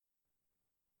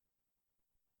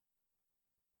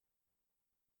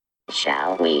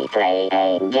Shall we play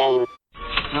a game?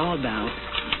 How about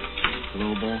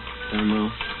global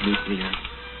thermonuclear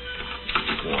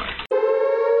war?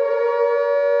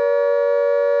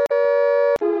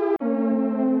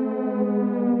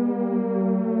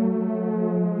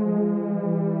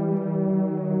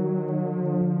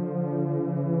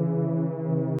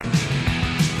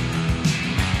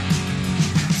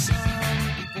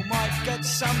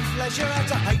 Some pleasure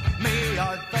to hate me,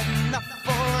 I've had enough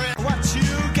for it. What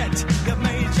you get, you've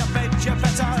made your bed, you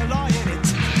better lie in it.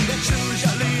 You choose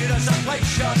your leaders and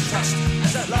place your trust,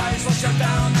 as it lies wash you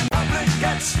down and public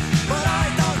gets. But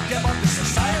I don't give up the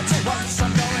society wants,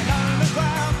 I'm going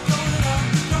underground.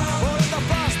 Well, if the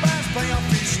brass bands play on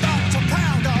feet, start to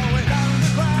pound, going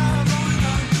underground.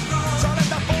 So let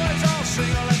the boys all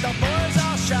sing, or let the boys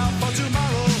all shout for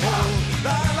tomorrow.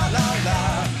 La la la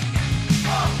la.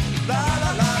 La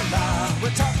la la la,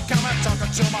 we're talking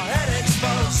till my head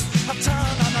explodes. I turn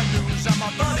on the news and my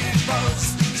body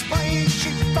blows. Spraying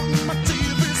shit from my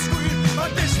TV screen.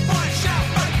 But this boy shout,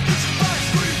 but this boy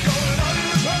scream, going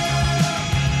underground.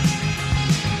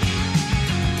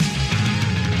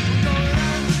 Going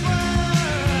underground.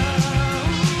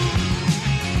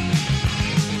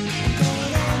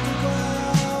 Going underground.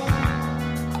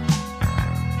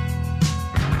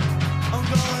 I'm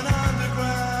going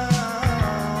underground.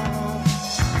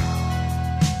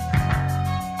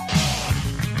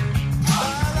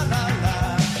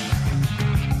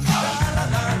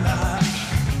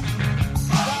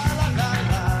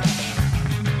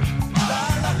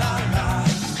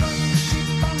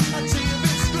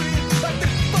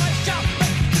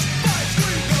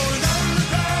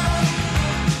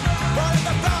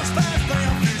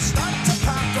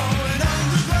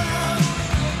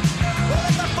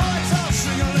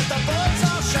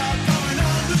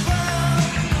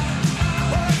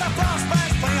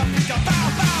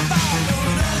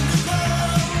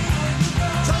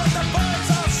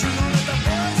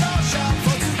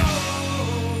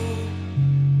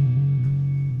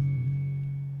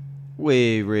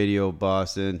 Wave Radio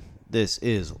Boston. This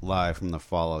is live from the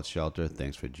FallOut shelter.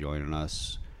 Thanks for joining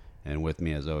us. And with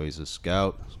me, as always, is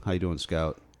Scout. How you doing,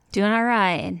 Scout? Doing all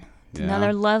right. It's Yeah.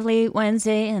 another lovely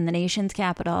Wednesday in the nation's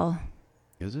capital.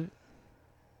 Is it?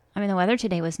 I mean, the weather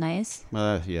today was nice.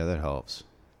 Yeah, that helps.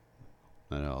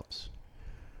 That helps.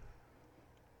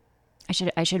 I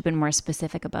should have been more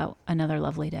specific about another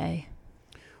lovely day.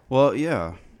 Well,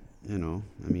 yeah. You know,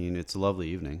 I mean, it's a lovely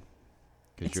evening.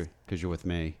 Because you're with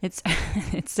me. It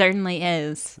certainly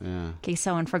is. Yeah. In case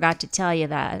someone forgot to tell you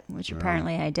that, which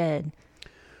apparently I did.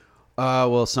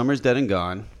 Well, summer's dead and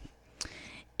gone.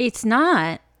 It's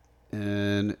not.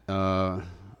 And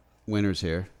winter's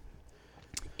here.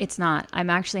 It's not.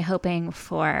 I'm actually hoping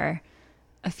for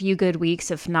a few good weeks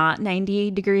of not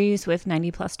 90 degrees with 90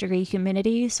 plus degree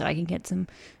humidity so I can get some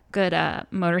good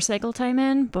motorcycle time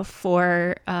in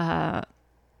before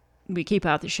we keep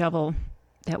out the shovel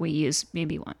that we use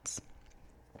maybe once.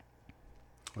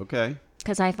 Okay.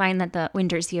 Because I find that the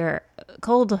winters here,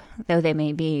 cold though they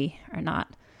may be, are not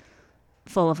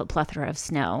full of a plethora of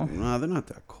snow. No, they're not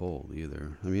that cold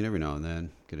either. I mean, every now and then,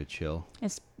 get a chill.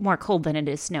 It's more cold than it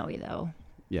is snowy, though.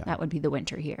 Yeah. That would be the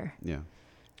winter here. Yeah.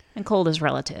 And cold is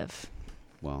relative.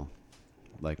 Well,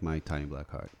 like my tiny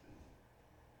black heart.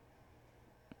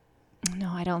 No,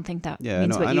 I don't think that Yeah,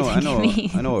 means what you think it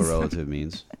means. I know what relative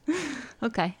means.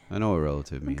 Okay. I know what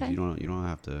relative means. Okay. You don't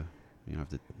have to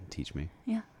teach me.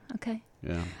 Yeah. Okay.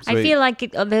 Yeah. I feel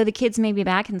like although the kids may be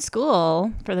back in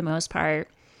school for the most part,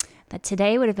 that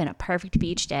today would have been a perfect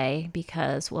beach day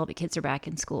because, well, the kids are back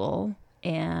in school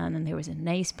and there was a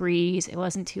nice breeze. It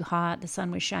wasn't too hot. The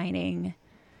sun was shining.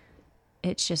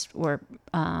 It's just we're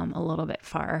a little bit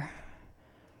far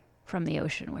from the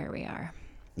ocean where we are.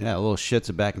 Yeah, little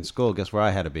shits are back in school. Guess where I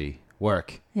had to be?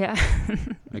 Work. Yeah.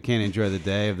 I can't enjoy the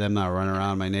day of them not running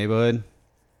around my neighborhood,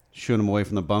 shooing them away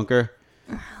from the bunker.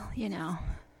 Well, you know,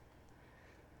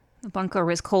 the bunker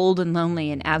was cold and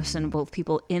lonely and absent of both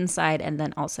people inside and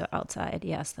then also outside.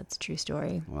 Yes, that's a true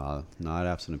story. Well, not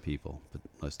absent of people, but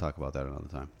let's talk about that another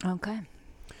time. Okay.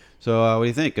 So, what do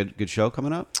you think? Good show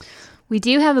coming up? We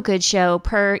do have a good show.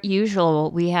 Per usual,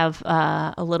 we have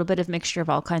a little bit of mixture of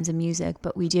all kinds of music,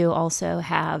 but we do also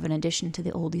have, in addition to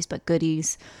the oldies but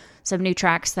goodies, some new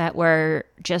tracks that were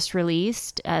just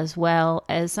released, as well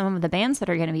as some of the bands that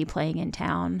are going to be playing in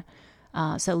town.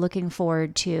 So looking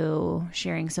forward to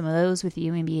sharing some of those with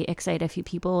you. Maybe excite a few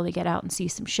people to get out and see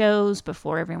some shows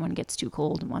before everyone gets too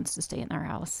cold and wants to stay in their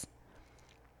house.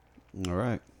 All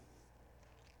right.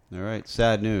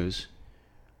 Sad news.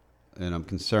 And I'm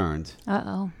concerned.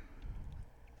 Uh-oh.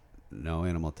 No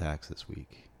animal attacks this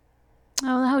week.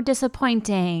 Oh, how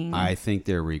disappointing. I think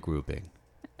they're regrouping.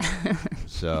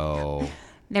 So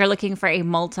they're looking for a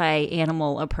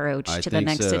multi-animal approach to the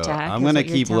next so. attack. I'm gonna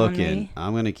keep looking.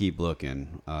 I'm gonna keep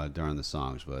looking during the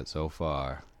songs, but so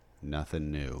far,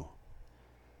 nothing new,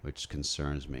 which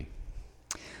concerns me.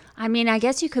 I mean, I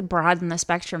guess you could broaden the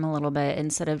spectrum a little bit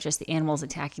instead of just the animals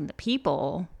attacking the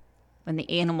people. When the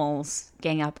animals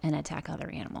gang up and attack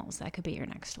other animals, that could be your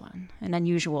next one. An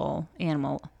unusual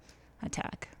animal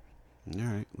attack. All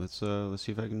right, let's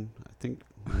see if I can. I think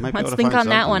I might be Let's able to think find on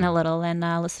that one something. a little and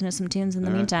listen to some tunes in the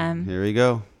All right, meantime. here we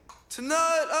go.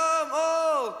 Tonight I'm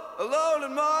all alone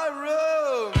in my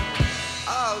room.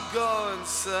 I'll go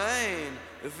insane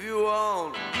if you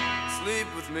won't sleep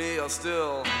with me. I'll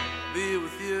still be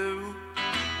with you.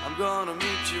 I'm gonna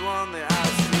meet you on the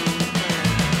astral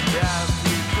plane. The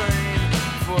astral plane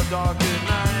for dark at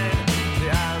night. The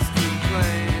astral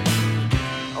plane,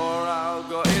 or I'll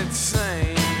go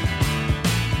insane.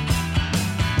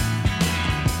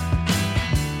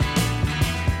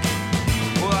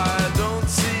 Well, I don't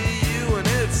see you and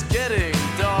it's getting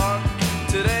dark.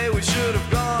 Today we should have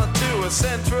gone to a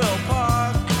Central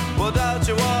Park. Well, don't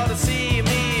you want to see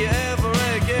me ever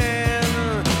again?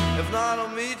 If not, I'll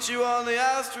meet you on the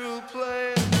astral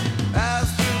plane.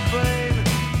 Astral plane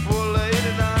for late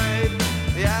at night.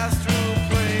 The astral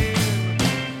plane,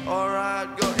 or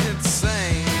I'd go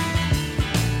insane.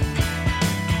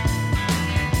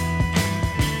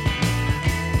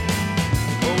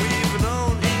 Well, we've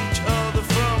known each other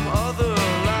from other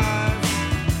lives.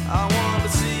 I want to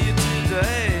see you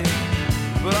today,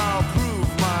 but I'll prove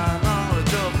my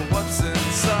knowledge of what's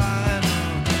inside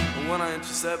when I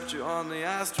intercept you on the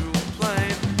astral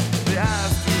plane. The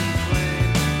astral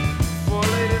plane for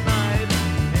late at night.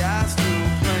 The astral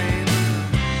plane,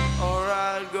 or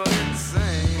I'd go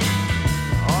insane.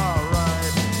 All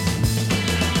right.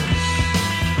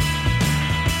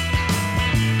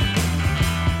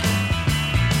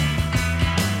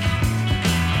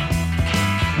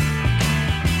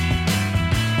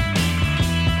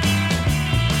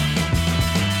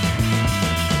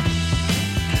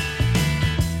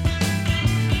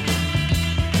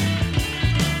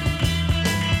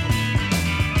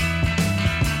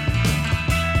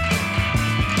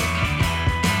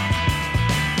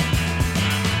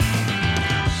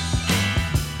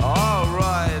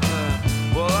 Alright,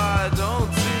 well I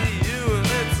don't see you and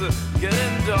it's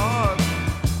getting dark.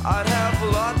 I'd have a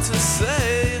lot to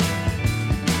say,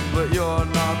 but you're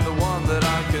not the one that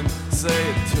I can say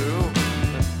it to,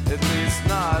 at least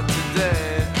not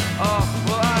today. Oh,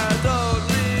 well I don't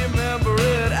remember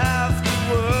it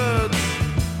afterwards.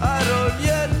 I don't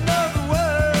yet know the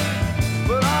word,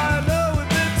 but I know we've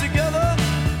been together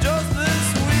just this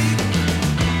week.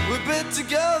 We've been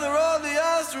together on the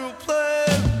astral plane.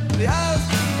 The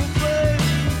astral plane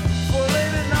for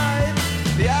late at night.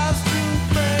 The astral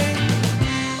plane,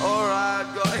 or I'd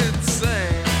go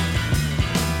insane.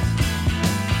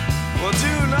 Well,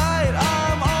 tonight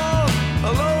I'm all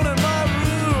alone in my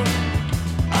room.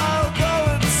 I'll go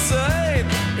insane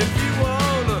if you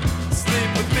wanna sleep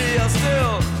with me. I'll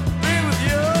still be with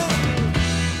you.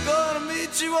 Gonna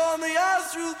meet you on the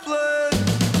astral plane.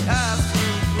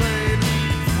 Astral plane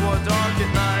for dark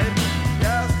at night. The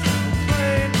astral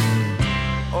plane,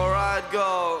 or I'd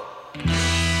go.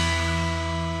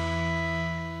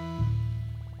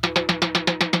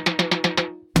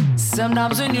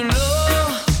 Sometimes when you're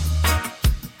low,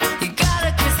 you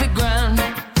gotta kiss the ground.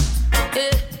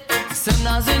 Yeah.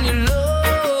 Sometimes when you're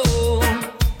low,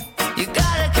 you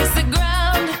gotta kiss the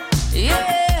ground.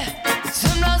 Yeah.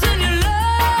 Sometimes when you're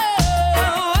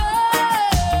low,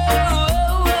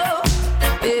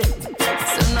 yeah.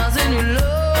 Sometimes when you're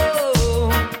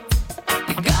low,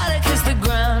 you gotta kiss the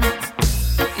ground.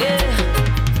 Yeah.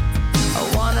 I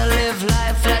wanna live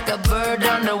life like a bird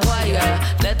on the wire.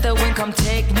 Let the wind come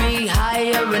take me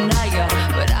higher and higher.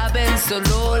 But I've been so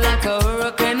low like a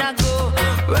hurricane. I go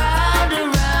round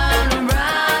and round and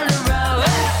round and round.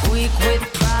 Weak with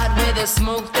pride, where the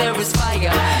smoke there is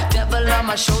fire. Devil on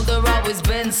my shoulder, always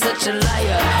been such a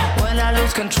liar. When I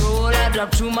lose control, I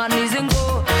drop to my knees and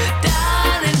go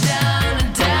down and down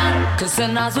and down. Cause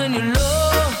sometimes when you're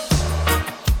low,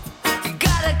 you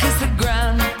gotta kiss the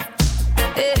ground.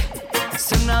 Yeah.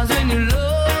 Sometimes when you're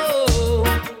low,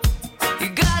 you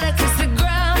gotta kiss the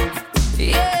ground.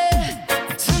 Yeah.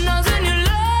 Sometimes when you're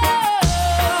low,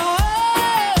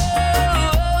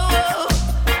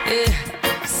 yeah.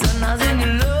 Sometimes when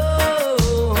you're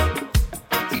low,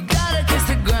 you gotta kiss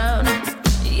the ground.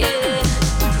 Yeah.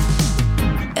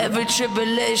 Every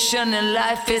tribulation in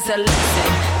life is a lesson.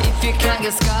 If you count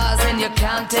your scars and you're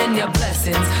counting your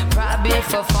blessings, pride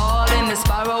before falling, the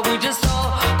spiral we just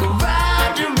all go round.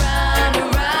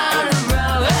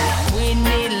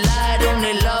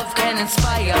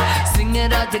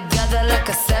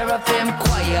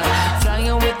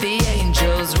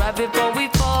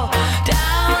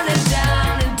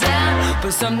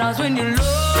 Sometimes when you're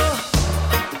low,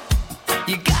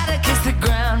 you gotta kiss the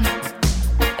ground.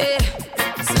 Yeah.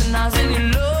 Sometimes when you're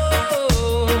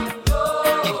low,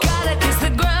 you gotta kiss the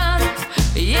ground.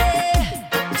 Yeah.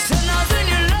 Sometimes when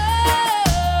you're low,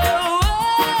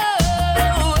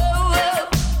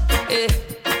 yeah.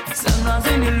 Sometimes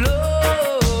when you're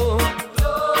low,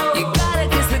 you gotta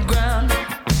kiss the ground.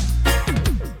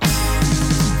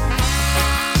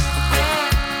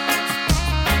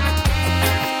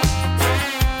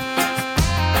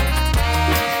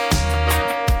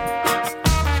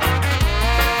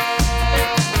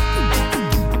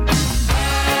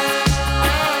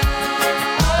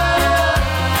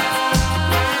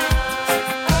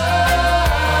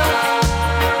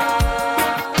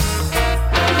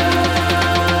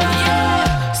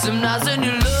 Sometimes when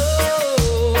you're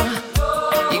low,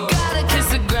 you gotta kiss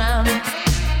the ground.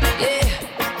 Yeah.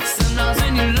 Sometimes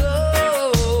when you're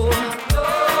low,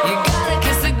 you gotta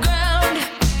kiss the ground.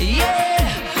 Yeah.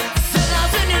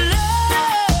 Sometimes when you're low,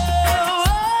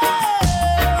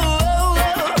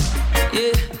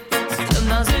 yeah.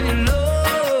 Sometimes when you're low,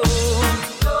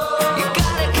 you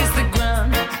gotta kiss the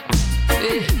ground.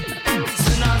 Yeah.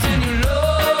 Sometimes when you're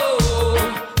low,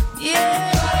 yeah.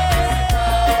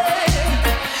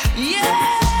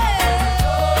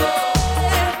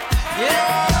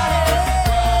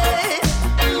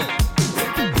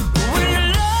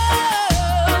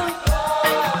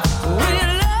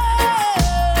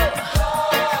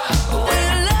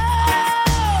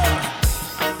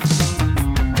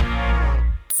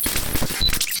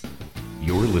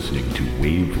 You're listening to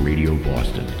Wave Radio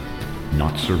Boston.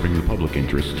 Not serving the public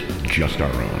interest, just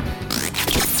our own.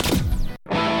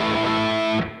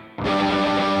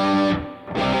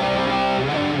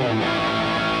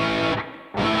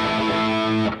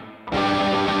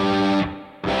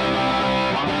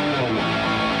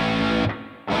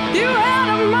 You had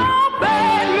a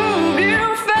moped, move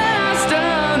you faster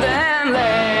than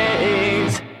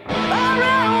legs. I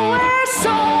ran away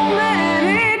so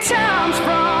many times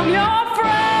from your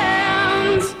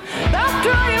friends.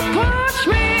 After you pushed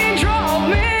me, drove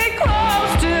me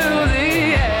close to the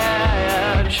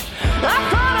edge. I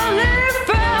finally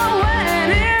fell,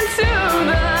 went into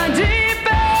the deep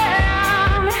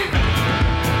end.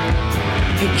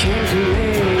 It came to me.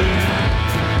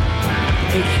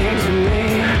 It came to me.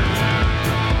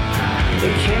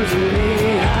 It came to me.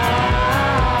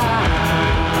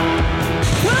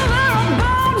 Well, there are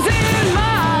bones in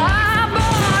my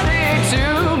body to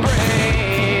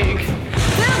break.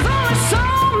 There's only so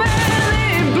many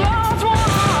blows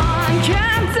one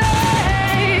can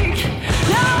take.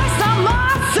 Now it's not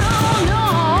much to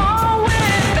know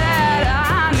with that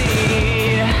I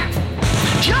need.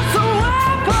 Just a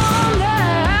weapon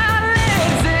that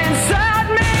lives inside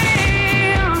me.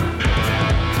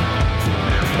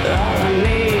 All I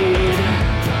need,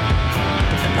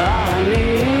 all I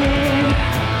need,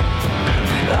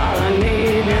 all I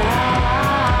need now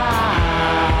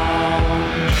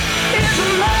is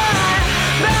my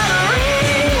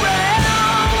battering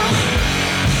ram.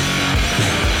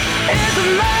 Is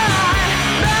my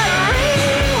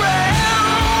battering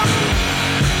ram.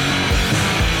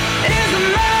 Is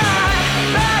my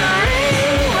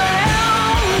battering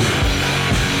ram.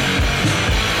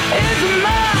 Is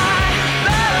my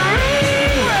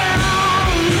battering ram.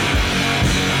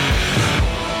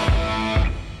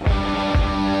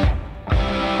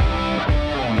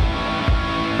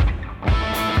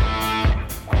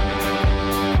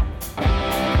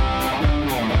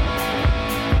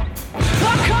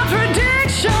 A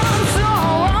contradiction so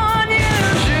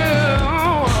unusual.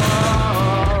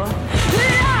 The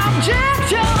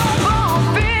object of all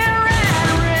fear and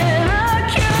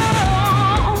ridicule.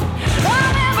 I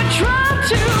never tried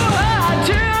too hard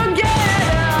to get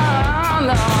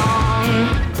along,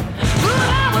 but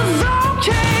I was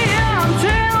okay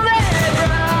until they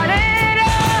brought it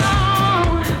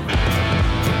on.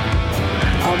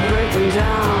 I'll break them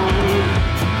down.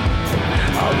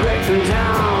 I'll break them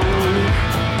down.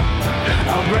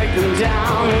 I'll break them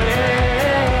down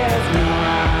with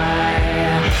my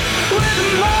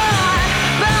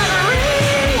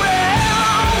battering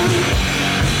ram.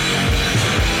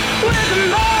 With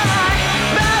my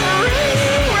battering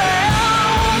ram.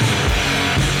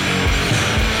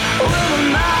 With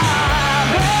my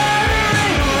battering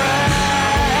ram.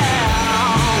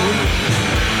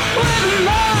 With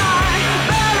my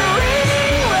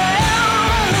battering ram.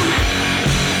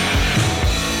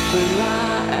 When my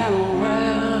ammo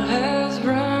well has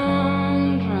run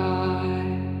dry,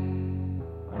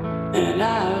 and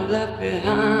I've left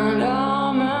behind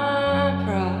all my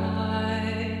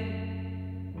pride.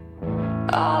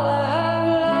 All I have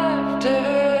left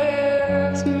is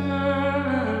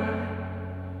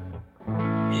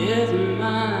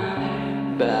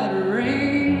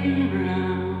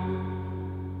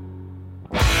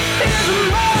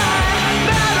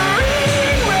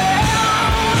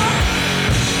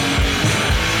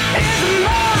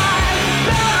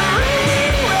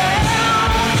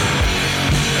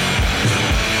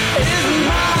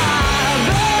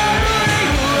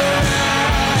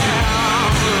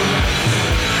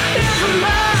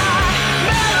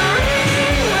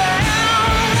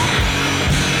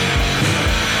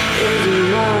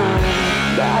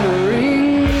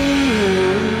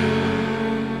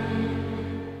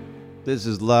This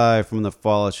is live from the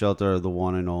Fallout Shelter, the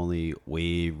one and only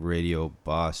Wave Radio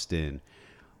Boston.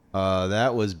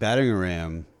 That was Battering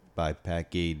Ram by Pat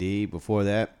Gay-D. Before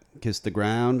that, Kiss the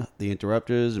Ground, The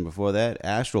Interrupters, and before that,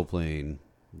 Astral Plane,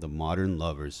 The Modern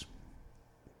Lovers.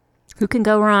 Who can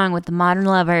go wrong with the Modern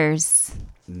Lovers?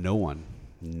 No one.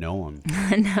 No one.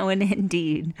 No one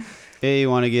indeed. Hey, you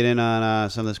want to get in on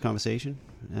some of this conversation?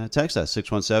 Text us,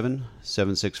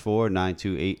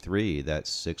 617-764-9283. That's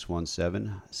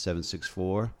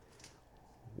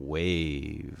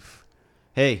 617-764-WAVE.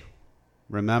 Hey,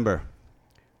 remember,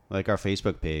 like our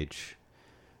Facebook page.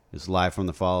 It's live from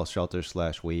the Fallout Shelter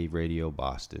 / Wave Radio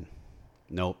Boston.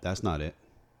 Nope, that's not it.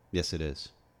 Yes, it is.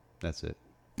 That's it.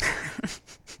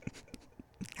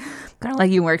 Kind of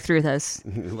like you work through this.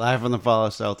 Live from the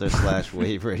Fallout Shelter /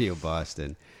 Wave Radio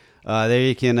Boston.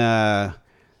 There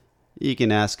you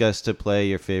can ask us to play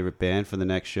your favorite band for the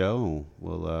next show.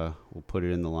 We'll put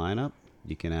it in the lineup.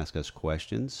 You can ask us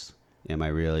questions. Am I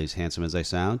really as handsome as I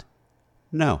sound?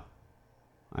 No,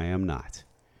 I am not.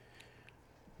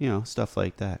 You know, stuff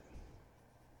like that.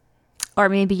 Or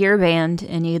maybe you're a band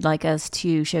and you'd like us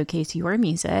to showcase your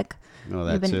music. Oh,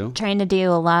 that We've been too. trying to do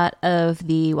a lot of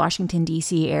the Washington,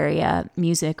 D.C. area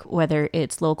music, whether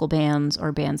it's local bands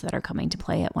or bands that are coming to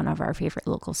play at one of our favorite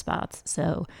local spots.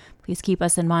 So please keep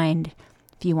us in mind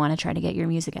if you want to try to get your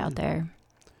music out there.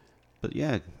 But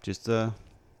yeah, just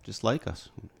like us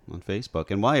on Facebook.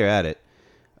 And while you're at it,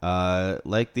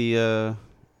 like the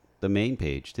main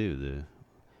page too,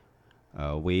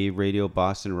 the Wave Radio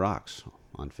Boston Rocks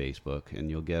on Facebook,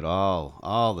 and you'll get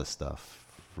all the stuff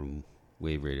from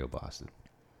Wave Radio Boston.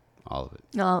 All of it.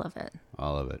 All of it.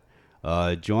 All of it.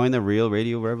 Join the real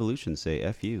radio revolution. Say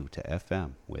FU to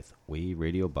FM with Wave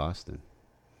Radio Boston.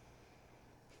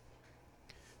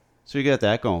 So we got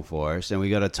that going for us, and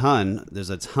we got a ton. There's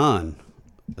a ton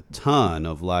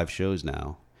of live shows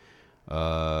now.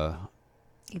 A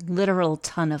literal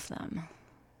ton of them.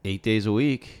 8 days a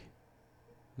week.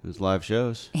 There's live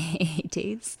shows. 8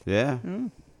 days? Yeah.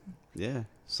 Yeah.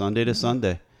 Sunday to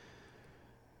Sunday.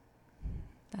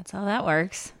 That's how that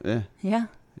works. Yeah. Yeah.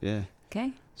 Yeah.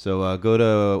 Okay. So go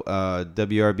to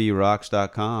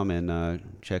wrbrocks.com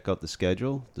and check out the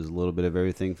schedule. There's a little bit of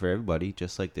everything for everybody,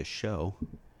 just like this show.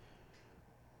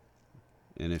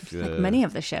 And if like many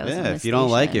of the shows. yeah, on if the you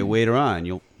don't like it, station. later on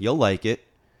you'll like it.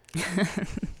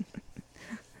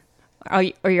 Or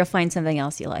you'll find something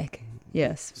else you like.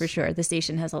 Yes, for sure. The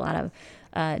station has a lot of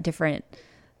different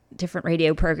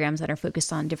radio programs that are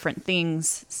focused on different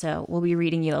things. So we'll be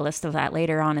reading you a list of that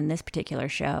later on in this particular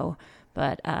show.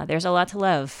 But there's a lot to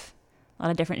love. A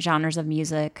lot of different genres of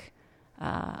music.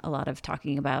 A lot of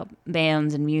talking about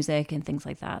bands and music and things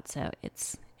like that. So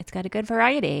it's got a good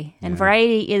variety. And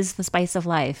variety is the spice of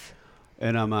life.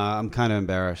 And I'm kind of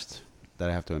embarrassed that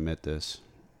I have to admit this.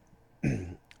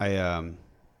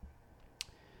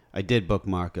 I did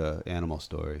bookmark a Animal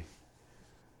Story,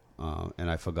 and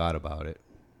I forgot about it.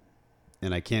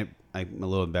 And I'm a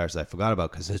little embarrassed that I forgot about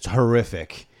it because it's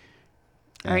horrific.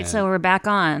 All right, so we're back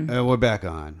on. We're back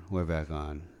on.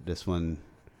 This one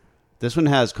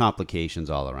has complications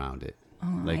all around it,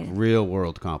 real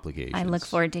world complications. I look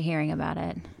forward to hearing about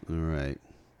it. All right.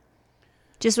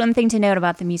 Just one thing to note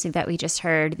about the music that we just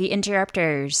heard. The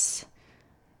Interrupters,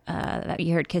 that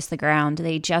you heard Kiss the Ground,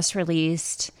 they just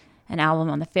released an album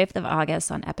on the 5th of August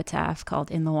on Epitaph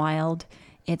called In the Wild.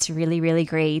 It's really, really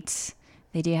great.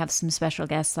 They do have some special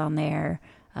guests on there.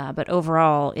 But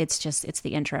overall, it's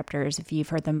the Interrupters. If you've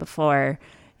heard them before,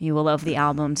 you will love the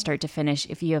album start to finish.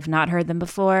 If you have not heard them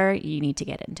before, you need to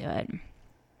get into it.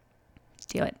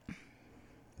 Do it.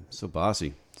 So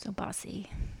bossy. Gosh,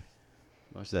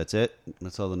 That's it?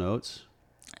 That's all the notes?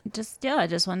 Just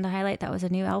wanted to highlight that was a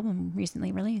new album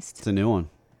recently released. It's a new one.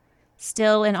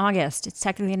 Still in August. It's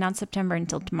technically not September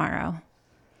until tomorrow.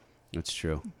 That's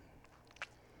true.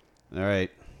 All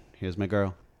right. Here's my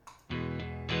girl.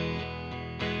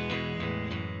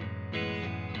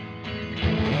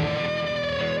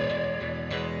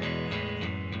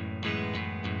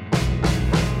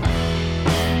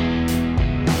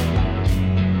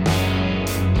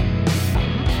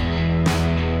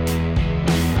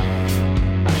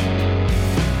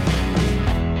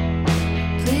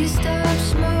 Please stop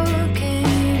smoking.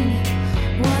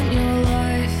 Want your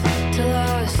life to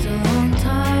last a long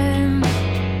time.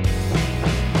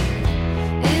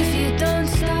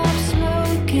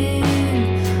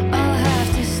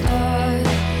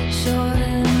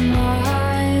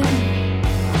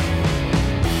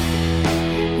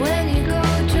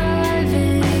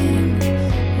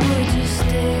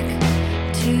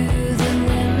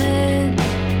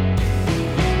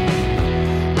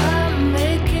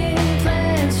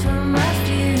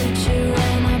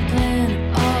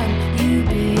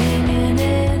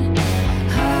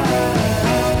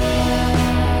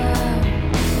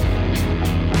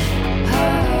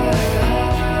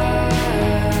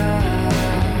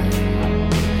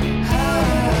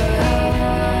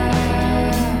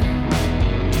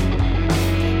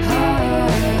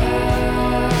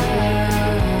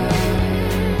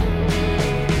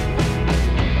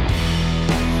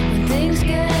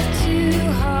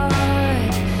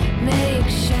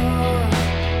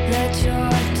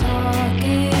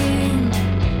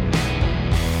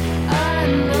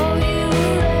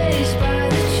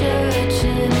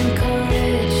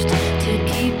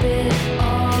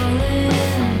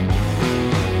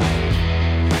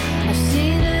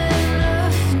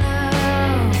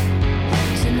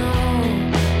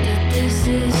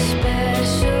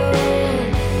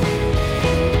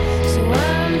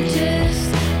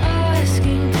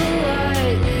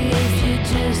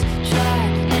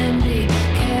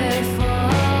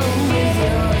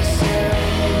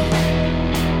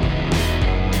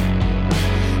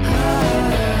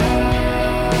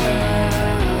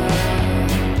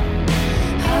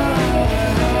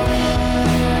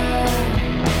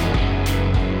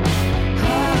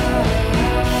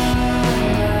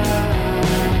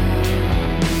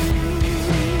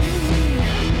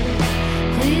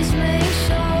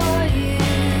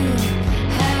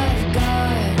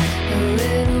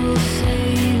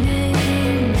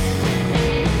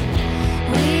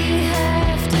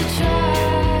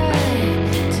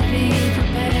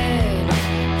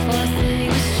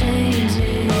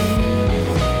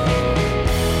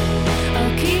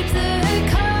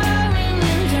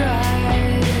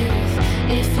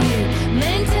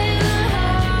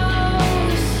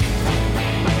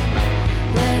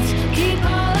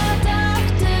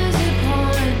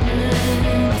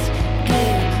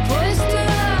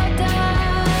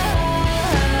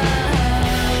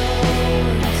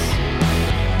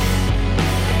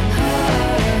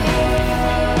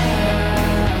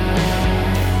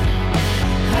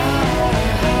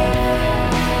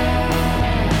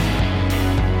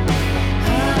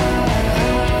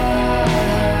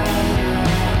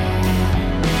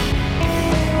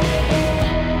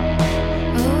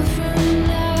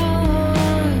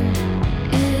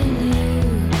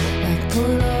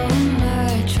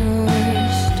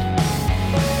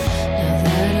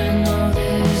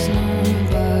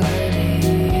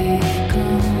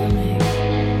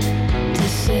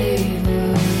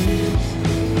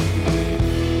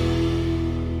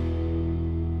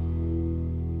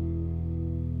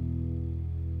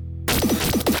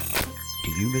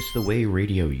 the way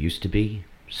radio used to be?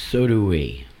 So do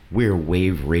we. We're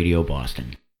Wave Radio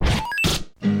Boston.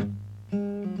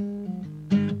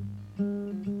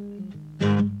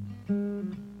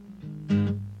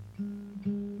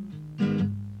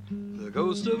 The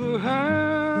ghost of her hair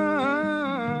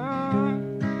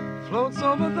floats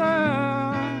over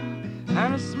there,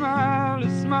 and a smile,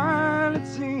 it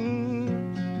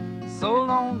seems so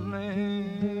lonely.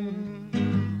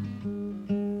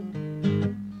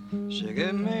 She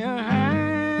gave me a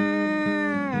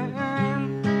hand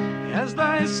as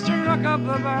they struck up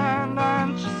the band,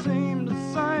 and she seemed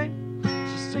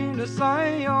to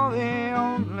say, you're the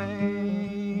only.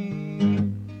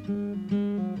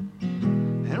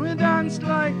 And we danced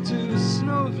like two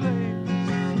snowflakes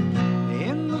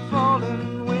in the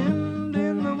falling wind,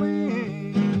 in the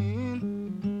wind.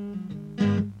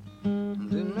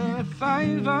 And in a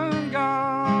favor,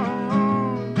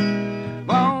 God,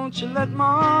 won't you let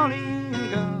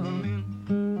Marlene come in?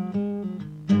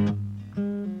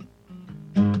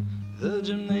 The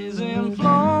gymnasium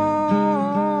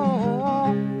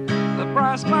floor, the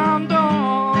brass-bound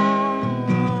door,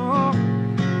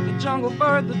 the jungle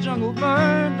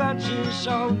bird that you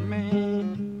showed me.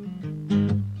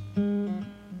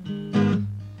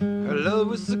 Her love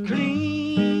was so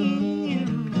clean,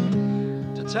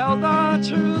 to tell the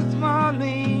truth,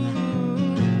 Marlene,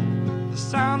 the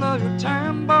sound of your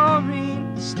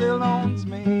tambourine still owns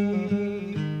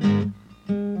me.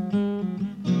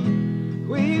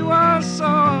 We were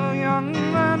so young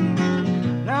then,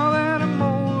 now that I'm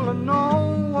old, I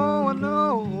know,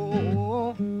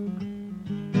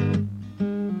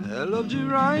 I loved you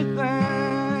right then.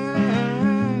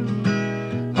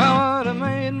 I would have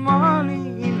made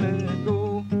Marlene let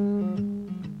go.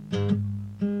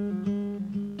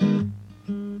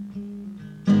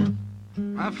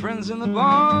 My friends in the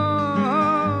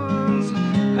bars,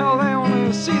 hell, they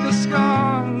only see the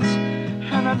scars.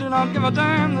 And I do not give a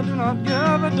damn, I do not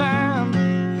give a damn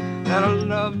that I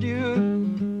loved you.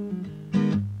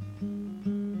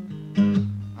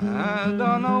 I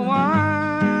don't know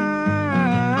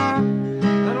why,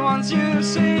 that once you've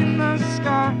seen the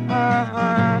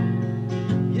sky,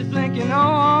 you think you know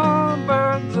all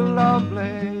birds are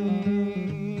lovely.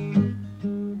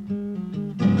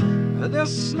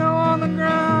 There's snow on the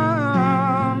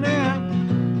ground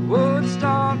in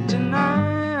Woodstock tonight.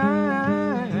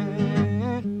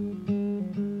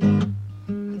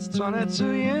 It's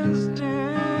 22 years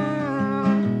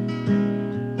down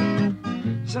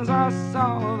since I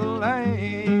saw the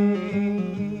light.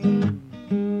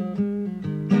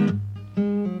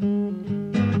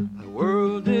 The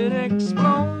world did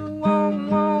explode.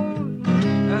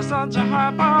 There's such a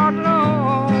high powered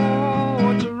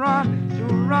load to run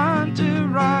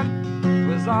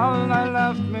was all that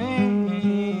left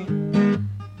me.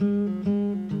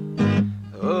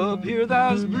 Up here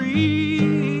there's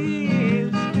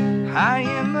breeze, high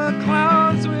in the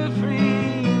clouds we're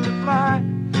free to fly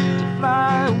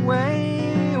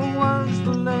away was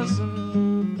the lesson.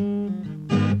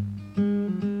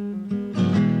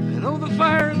 And though the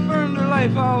fires burned her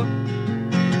life out,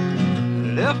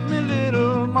 it left me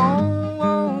little more.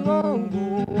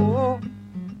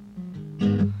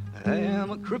 I am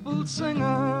a crippled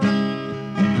singer,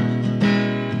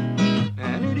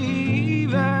 and it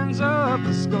evens up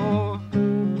the score.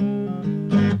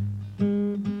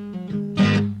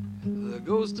 The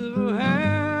ghost of her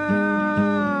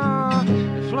hair,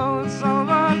 it floats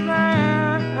over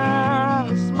there.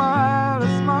 A smile, it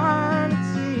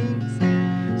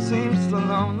seems so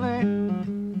lonely.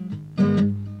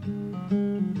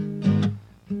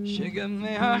 She gave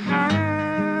me her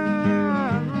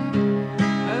hand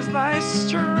as they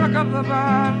struck up the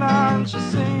band, and she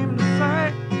seemed to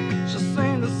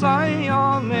say,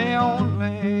 you're the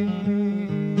only.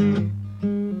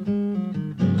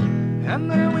 And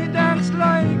then we danced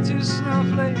like two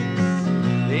snowflakes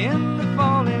in the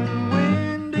falling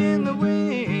wind, in the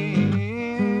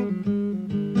wind.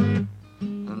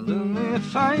 And do me a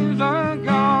favor,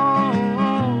 God,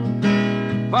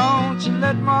 won't you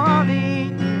let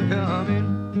Marlene come in?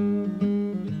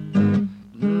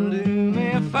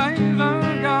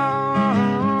 Favor,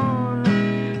 God,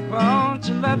 won't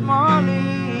you let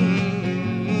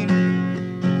Marlene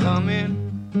come in?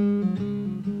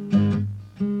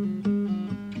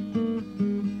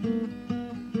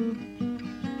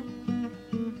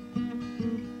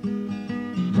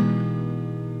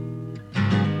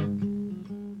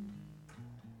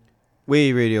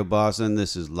 Wave Radio Boston,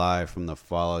 this is live from the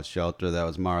FallOut shelter. That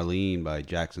was Marlene by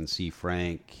Jackson C.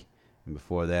 Frank. And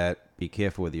before that, Be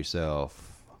Careful With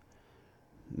Yourself,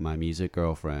 My Music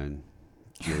Girlfriend,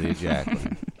 Julia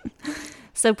Jacqueline.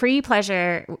 So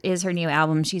Pre-Pleasure is her new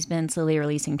album. She's been slowly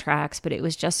releasing tracks, but it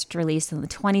was just released on the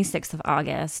 26th of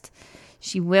August.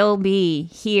 She will be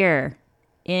here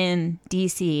in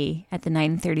DC at the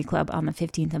 930 Club on the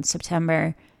 15th of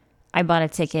September. I bought a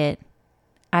ticket.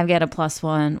 I've got a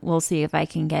 +1. We'll see if I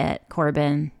can get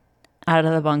Corbin out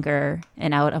of the bunker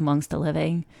and out amongst the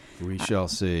living. We shall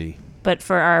see. But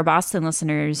for our Boston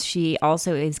listeners, she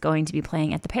also is going to be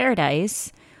playing at the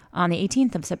Paradise on the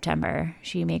 18th of September.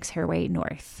 She makes her way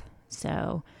north.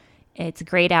 So it's a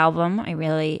great album. I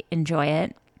really enjoy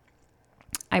it.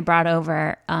 I brought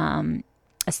over a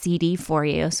CD for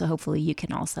you, so hopefully you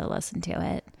can also listen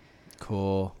to it.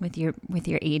 Cool. With your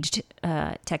aged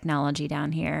technology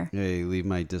down here. Hey, leave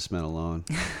my Discman alone.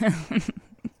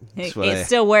 It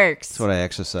still works. That's what I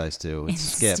exercise to. It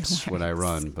still skips when I works.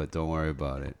 run, but don't worry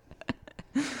about it.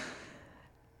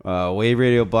 Wave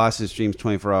Radio Boston streams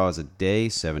 24 hours a day,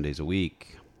 7 days a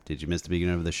week. Did you miss the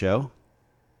beginning of the show?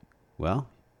 Well,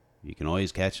 you can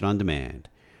always catch it on demand.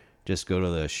 Just go to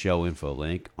the show info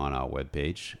link on our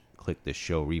webpage, click the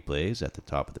show replays at the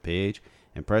top of the page,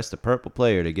 and press the purple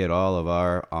player to get all of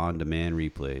our on-demand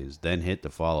replays. Then hit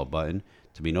the follow button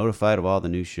to be notified of all the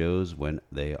new shows when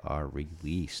they are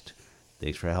released.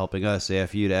 Thanks for helping us,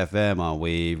 AFU to FM on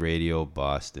Wave Radio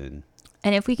Boston.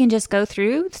 And if we can just go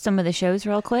through some of the shows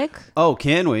real quick. Oh,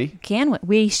 can we? Can we?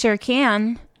 We sure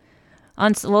can.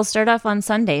 We'll start off on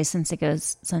Sunday since it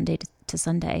goes Sunday to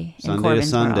Sunday. In Sunday to Corbin's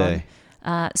Sunday.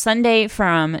 world. Sunday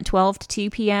from 12 to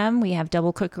 2 p.m. we have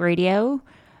Double Cook Radio.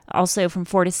 Also from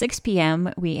 4 to 6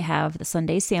 p.m. we have the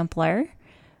Sunday Sampler.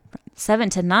 7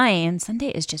 to 9, Sunday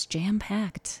is just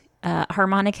jam-packed.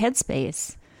 Harmonic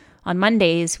Headspace. On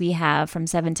Mondays, we have from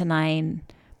 7 to 9,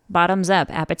 Bottoms Up,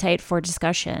 Appetite for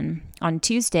Discussion. On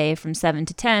Tuesday, from 7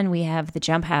 to 10, we have The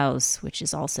Jump House, which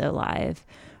is also live.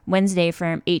 Wednesday,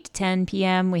 from 8 to 10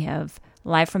 p.m., we have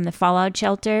Live from the Fallout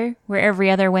Shelter. We're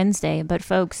every other Wednesday, but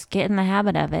folks, get in the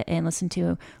habit of it and listen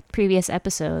to previous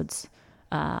episodes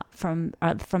from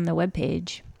the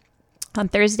webpage. On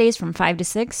Thursdays from 5 to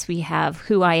 6, we have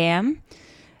Who I Am.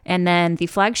 And then the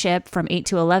flagship from 8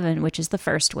 to 11, which is the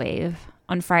first wave.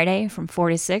 On Friday from 4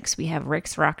 to 6, we have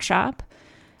Rick's Rock Shop.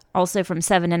 Also from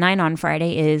 7 to 9 on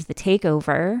Friday is The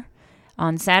Takeover.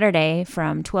 On Saturday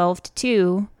from 12 to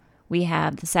 2, we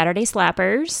have the Saturday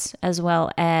Slappers, as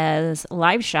well as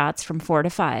live shots from 4 to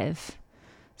 5.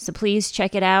 So please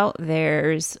check it out.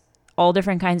 There's all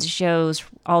different kinds of shows,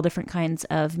 all different kinds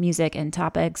of music and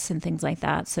topics and things like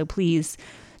that. So please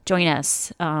join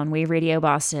us on Wave Radio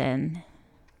Boston.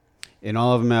 And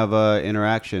all of them have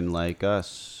interaction like us.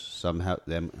 Some have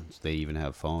them. They even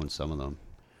have phones, some of them.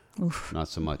 Oof. Not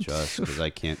so much us, because I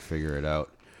can't figure it out.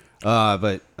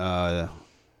 But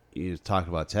you talked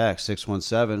about text,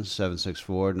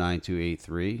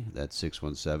 617-764-9283. That's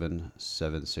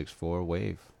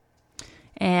 617-764-WAVE.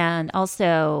 And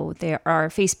also there are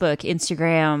Facebook,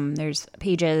 Instagram, there's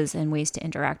pages and ways to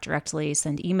interact directly,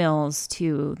 send emails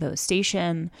to the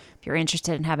station. If you're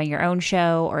interested in having your own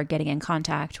show or getting in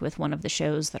contact with one of the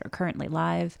shows that are currently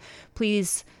live,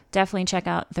 please definitely check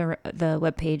out the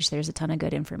webpage. There's a ton of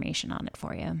good information on it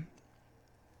for you.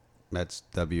 That's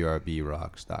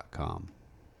wrbrocks.com.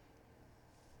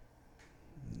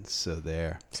 So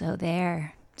there.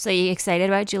 So you excited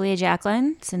about Julia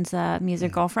Jacqueline since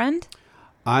Music Girlfriend?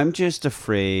 I'm just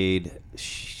afraid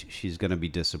she's going to be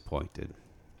disappointed.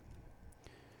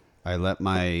 I let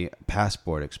my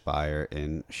passport expire,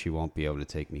 and she won't be able to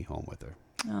take me home with her.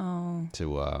 Oh.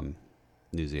 To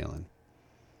New Zealand.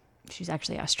 She's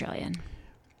actually Australian.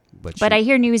 But I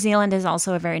hear New Zealand is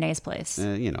also a very nice place.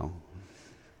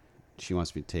 She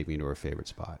wants me to take me to her favorite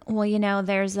spot. Well,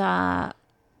 there's a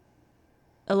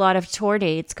lot of tour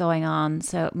dates going on,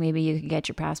 so maybe you can get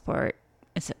your passport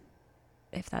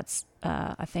if that's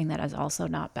a thing that is also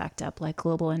not backed up, like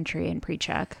global entry and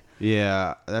pre-check.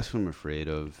 Yeah, that's what I'm afraid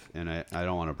of, and I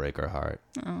don't want to break her heart.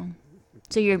 Oh.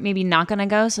 So you're maybe not going to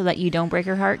go so that you don't break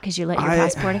her heart because you let your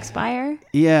passport expire?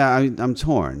 Yeah, I'm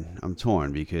torn. I'm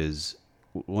torn because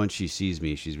once she sees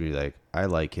me, she's going to be like, I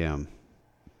like him.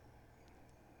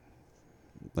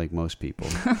 Like most people.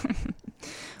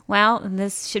 Well,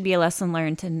 this should be a lesson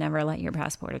learned to never let your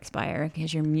passport expire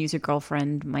because your music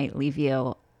girlfriend might leave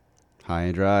you high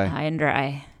and dry. High and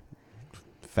dry.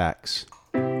 Facts.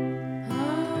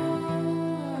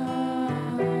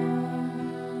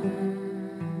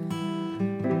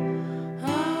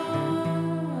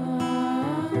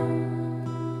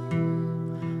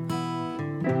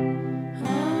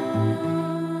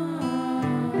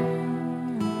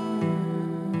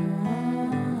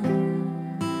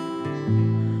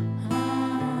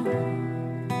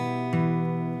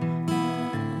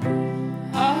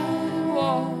 I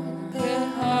walk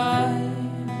behind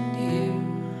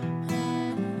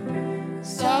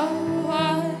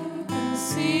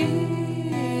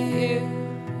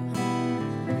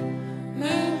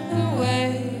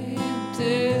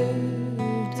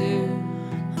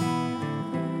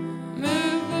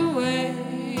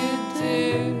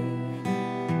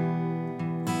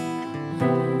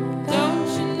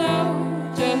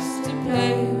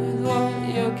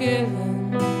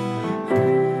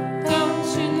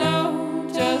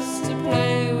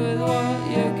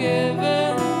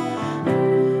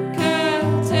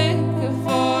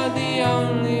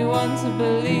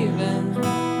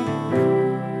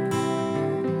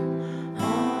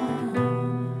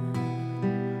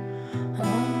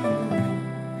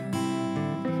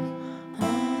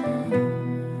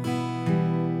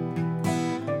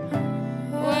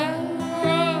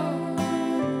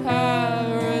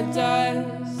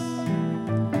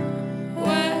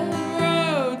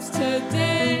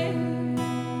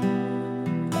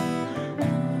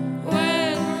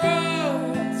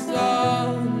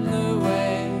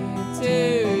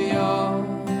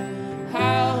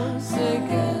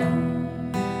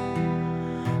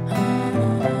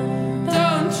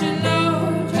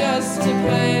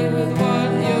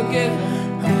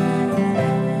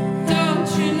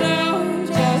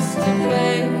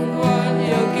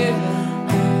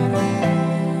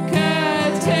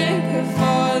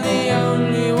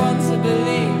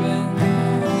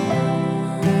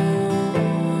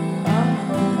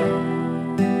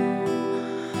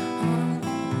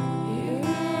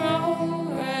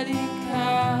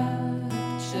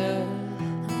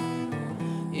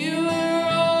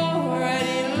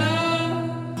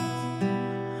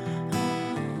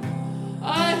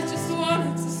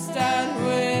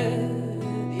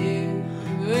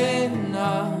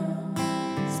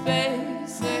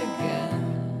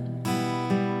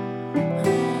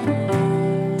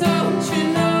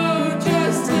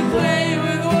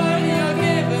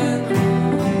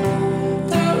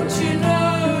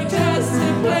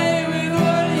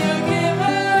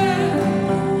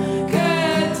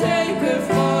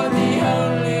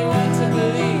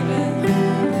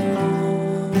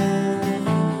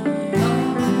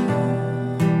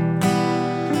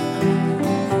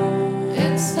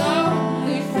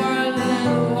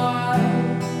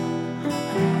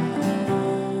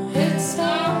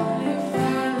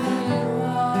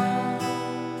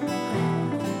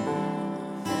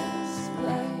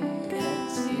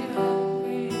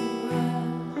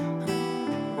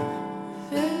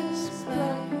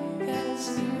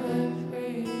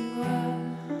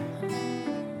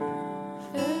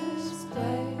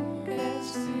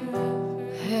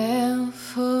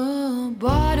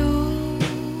bottle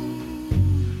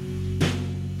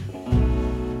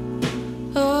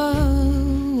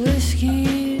of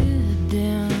whiskey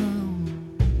down.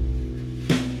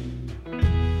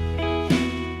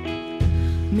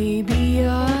 Maybe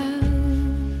I'll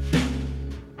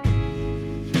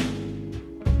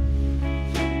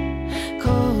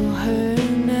call her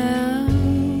now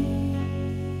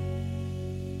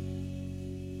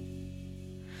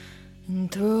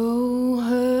and throw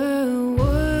her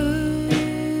word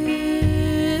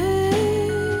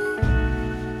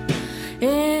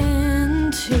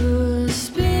into a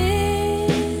spin.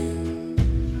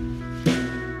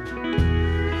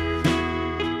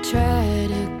 Try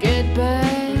to get back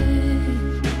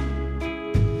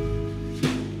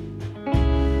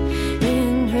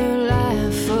in her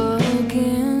life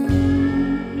again.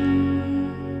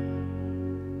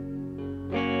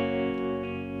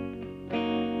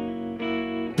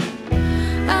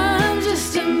 I'm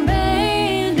just a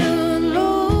man, a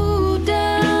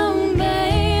low-down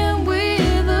man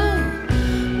with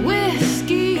a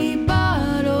whiskey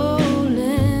bottle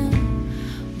in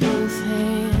both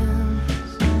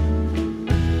hands.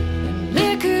 And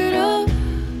liquored up,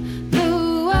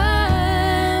 though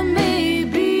I may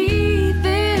be,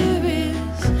 there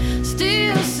is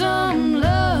still some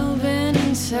loving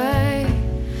inside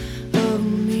of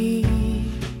me.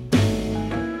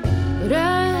 But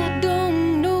I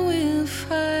don't know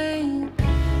if I'm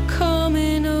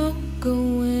coming or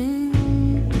going.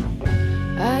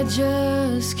 I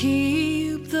just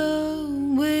keep the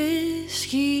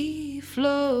whiskey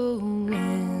flowing.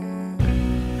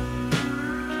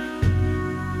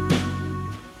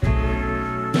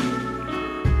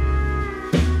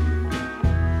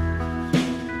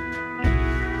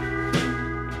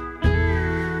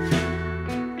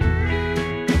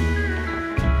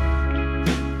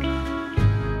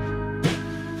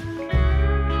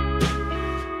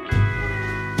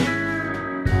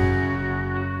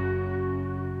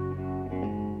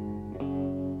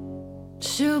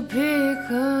 She'll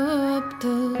pick up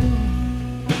the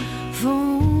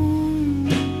phone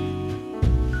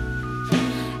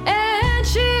and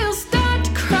she'll start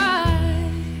to cry,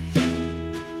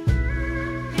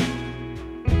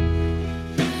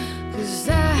 'cause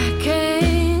I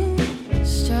can't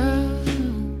stop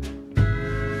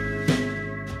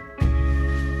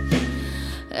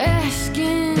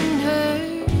asking her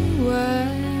why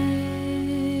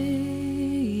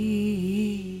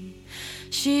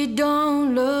she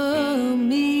don't love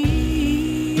me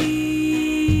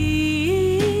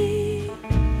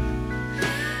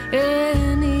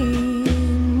anymore.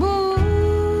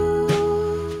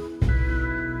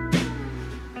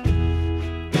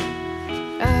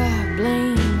 I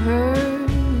blame her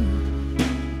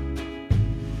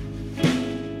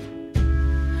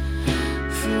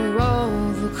for all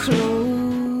the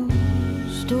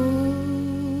closed doors.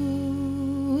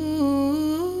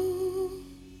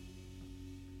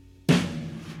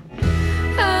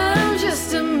 I'm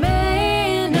just a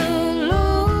man, a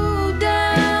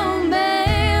low-down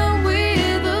man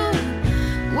with a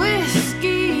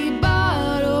whiskey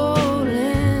bottle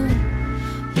in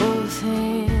both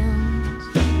hands.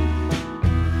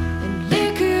 And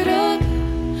liquored up,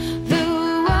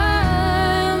 though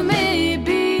I may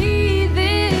be,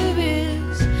 there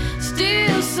is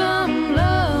still some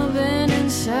loving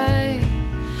inside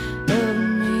of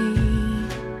me.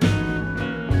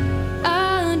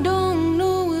 I don't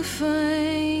know if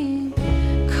I'm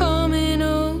coming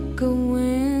or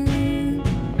going.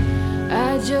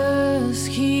 I just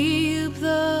keep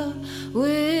the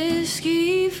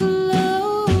whiskey flowing.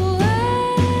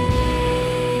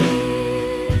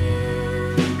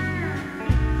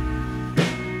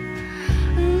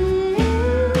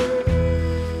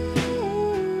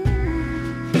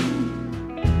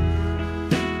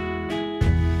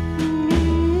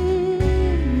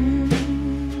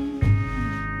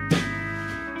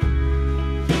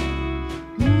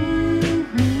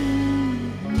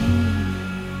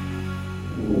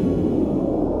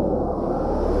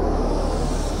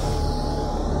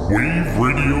 Wave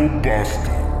Radio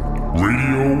Boston.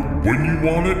 Radio when you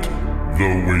want it, the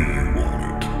way you want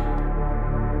it.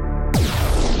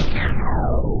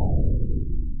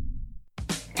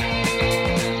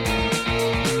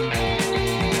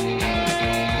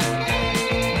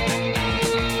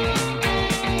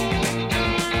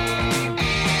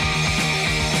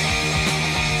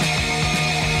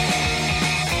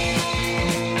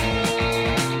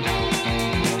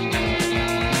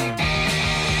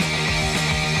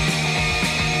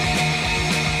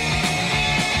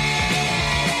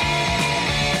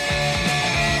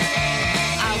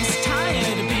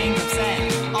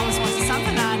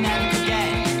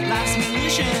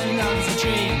 illusion, love is a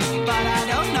dream, but I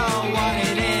don't know what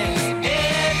it is.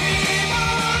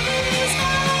 Everybody's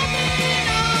happy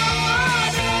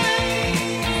nowadays.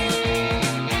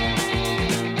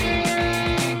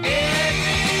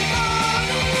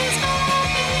 Everybody's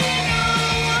happy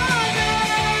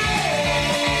nowadays.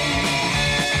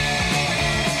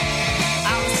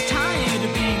 I was tired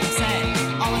of being upset.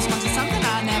 Always wanted something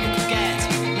I never could get.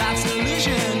 Life's an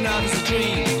illusion, love is a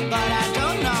dream, but I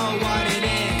don't know what it is.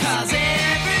 'Cause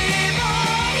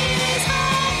everybody's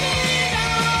happy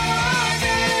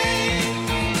nowadays.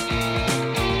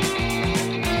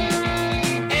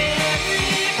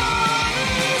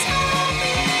 Everybody's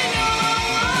happy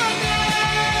nowadays.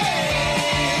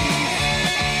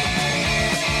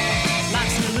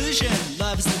 Life's an illusion,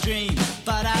 love is the dream,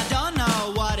 but I don't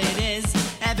know what it is.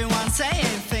 Everyone's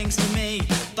saying things to me,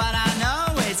 but I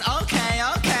know it's okay,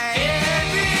 okay.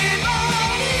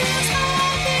 Everybody's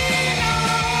happy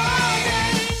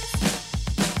nowadays.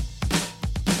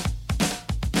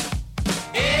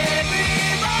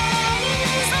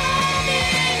 Everybody's happy Everybody's happy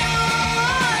nowadays.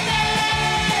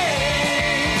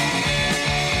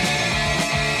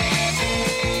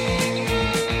 Everybody's happy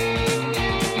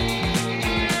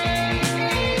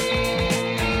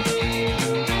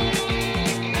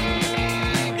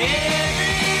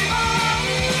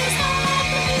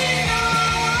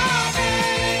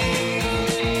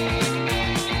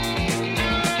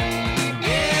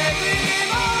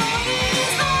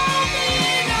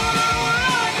nowadays.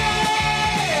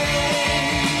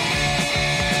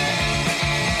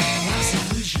 Life's an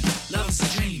illusion, love is a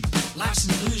dream. Life's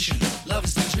an illusion, love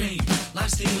is the dream.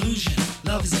 Life's the illusion,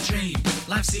 love is a dream.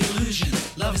 Life's the illusion,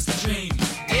 love is the dream.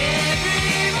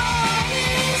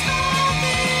 Everybody's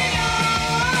happy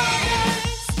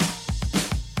nowadays.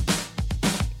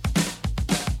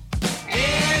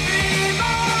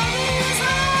 Everybody's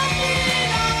happy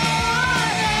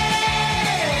nowadays.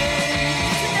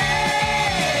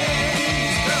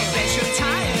 Bet you're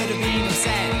tired of being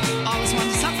upset. Always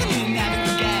wanted something you never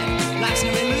could get. Life's no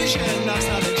illusion, love's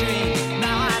not a dream.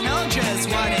 Now I know just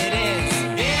what it is.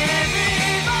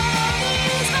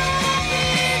 Everybody's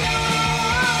happy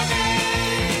nowadays.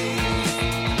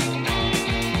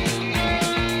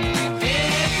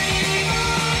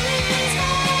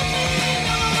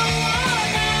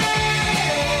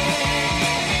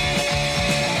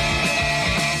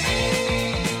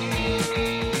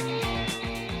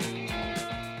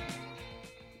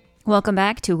 Everybody's Welcome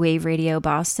back to Wave Radio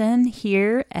Boston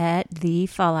here at the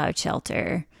Fallout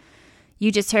Shelter.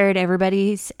 You just heard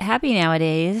Everybody's Happy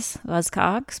Nowadays,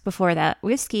 Buzzcocks. Before that,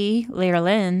 Whiskey, Lyra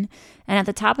Lynn. And at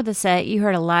the top of the set, you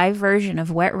heard a live version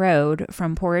of Wet Road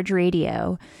from Porridge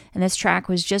Radio. And this track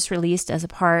was just released as a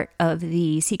part of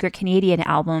the Secret Canadian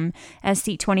album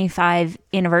SC25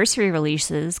 Anniversary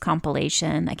Releases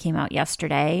compilation that came out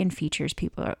yesterday and features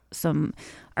some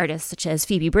artists such as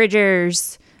Phoebe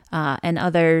Bridgers, and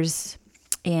others.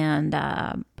 And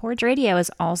Porridge Radio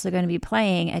is also going to be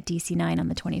playing at DC9 on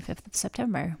the 25th of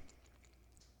September.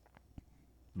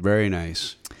 Very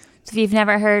nice. So if you've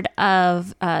never heard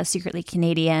of Secretly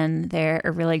Canadian, they're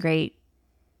a really great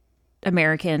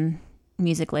American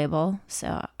music label.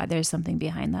 So there's something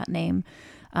behind that name.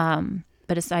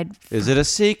 But aside from, Is it a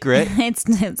secret? it's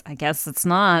I guess it's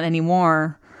not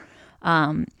anymore.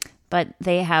 But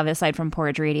they have, aside from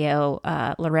Porridge Radio,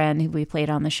 Loren, who we played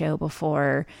on the show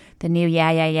before, the new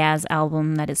Yeah Yeah Yeahs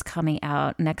album that is coming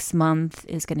out next month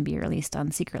is going to be released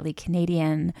on Secretly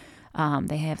Canadian.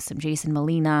 They have some Jason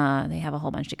Molina. They have a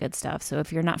whole bunch of good stuff. So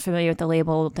if you're not familiar with the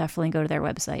label, definitely go to their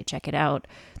website, check it out.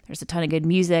 There's a ton of good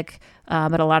music,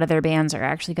 but a lot of their bands are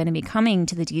actually going to be coming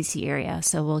to the DC area.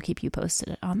 So we'll keep you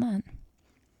posted on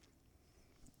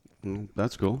that.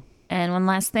 That's cool. And one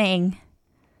last thing.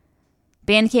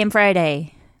 Bandcamp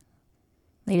Friday.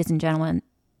 Ladies and gentlemen,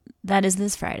 that is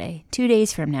this Friday, 2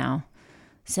 days from now.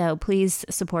 So please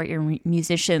support your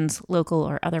musicians, local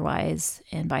or otherwise,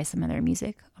 and buy some of their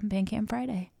music on Bandcamp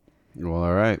Friday. Well,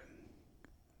 all right.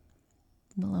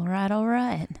 Well, all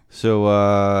right.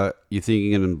 So, you think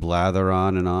you can blather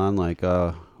on and on like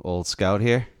old Scout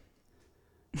here?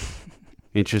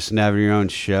 Interested in having your own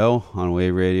show on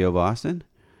Wave Radio Boston?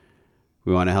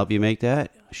 We want to help you make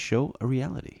that show a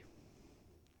reality.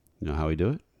 You know how we do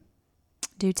it?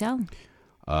 Do tell.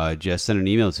 Just send an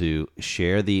email to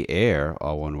sharetheair,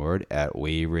 all one word, at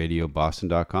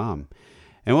waveradioboston.com.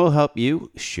 And we'll help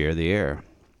you share the air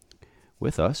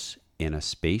with us in a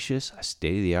spacious,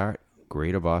 state-of-the-art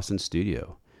Greater Boston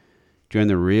studio. Join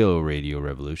the real radio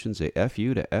revolution. Say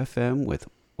FU to FM with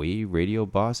Wave Radio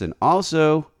Boston.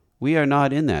 Also, we are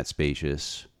not in that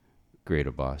spacious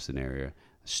Greater Boston area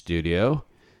studio.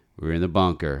 We're in the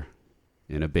bunker,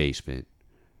 in a basement,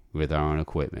 with our own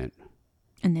equipment.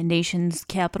 In the nation's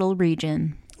capital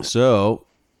region. So,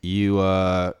 you,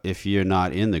 if you're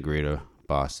not in the greater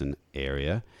Boston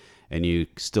area and you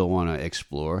still want to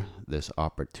explore this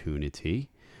opportunity,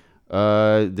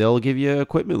 they'll give you an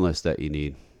equipment list that you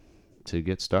need to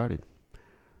get started.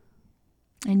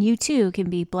 And you too can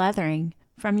be blathering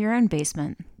from your own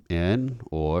basement.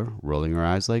 Or rolling your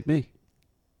eyes like me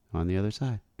on the other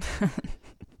side.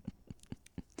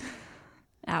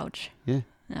 Ouch. Yeah.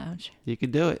 Ouch. You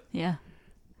can do it. Yeah.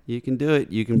 You can do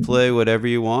it. You can play whatever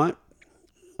you want.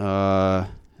 They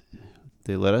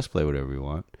let us play whatever we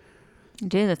want.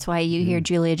 Dude, that's why you hear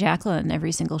Julia Jacqueline in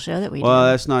every single show that we do. Well,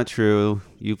 that's not true.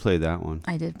 You played that one.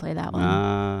 I did play that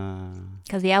one.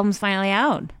 Because the album's finally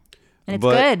out. And it's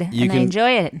But good. you And I can-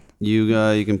 enjoy it.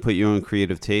 You can put your own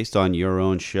creative taste on your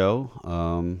own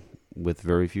show with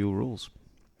very few rules.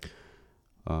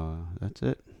 That's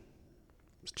it.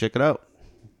 Just check it out.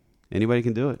 Anybody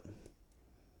can do it.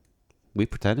 We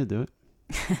pretend to do it.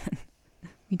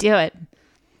 We do it.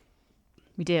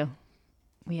 We do.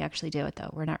 We actually do it, though.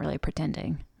 We're not really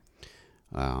pretending.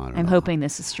 I'm hoping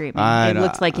this is streaming. It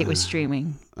looked like it was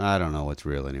streaming. I don't know what's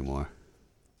real anymore.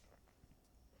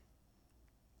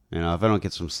 You know, if I don't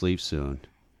get some sleep soon,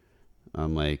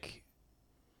 I'm like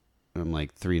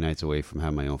 3 nights away from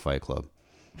having my own Fight Club.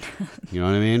 You know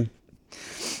what I mean?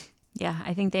 Yeah,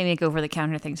 I think they make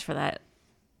over-the-counter things for that.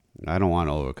 I don't want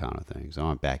over-counter things. I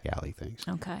want back alley things.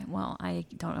 Okay, well, I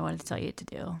don't know what to tell you to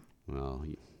do. Well,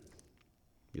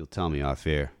 you'll tell me off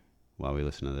air while we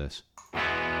listen to this.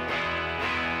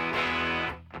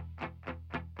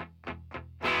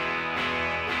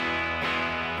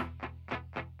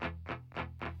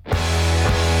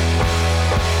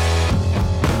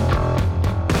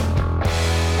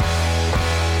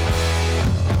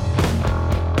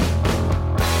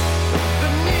 The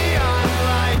neon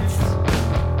lights,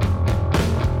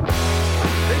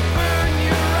 they burn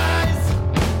your eyes.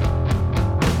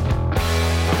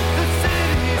 The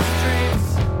city streets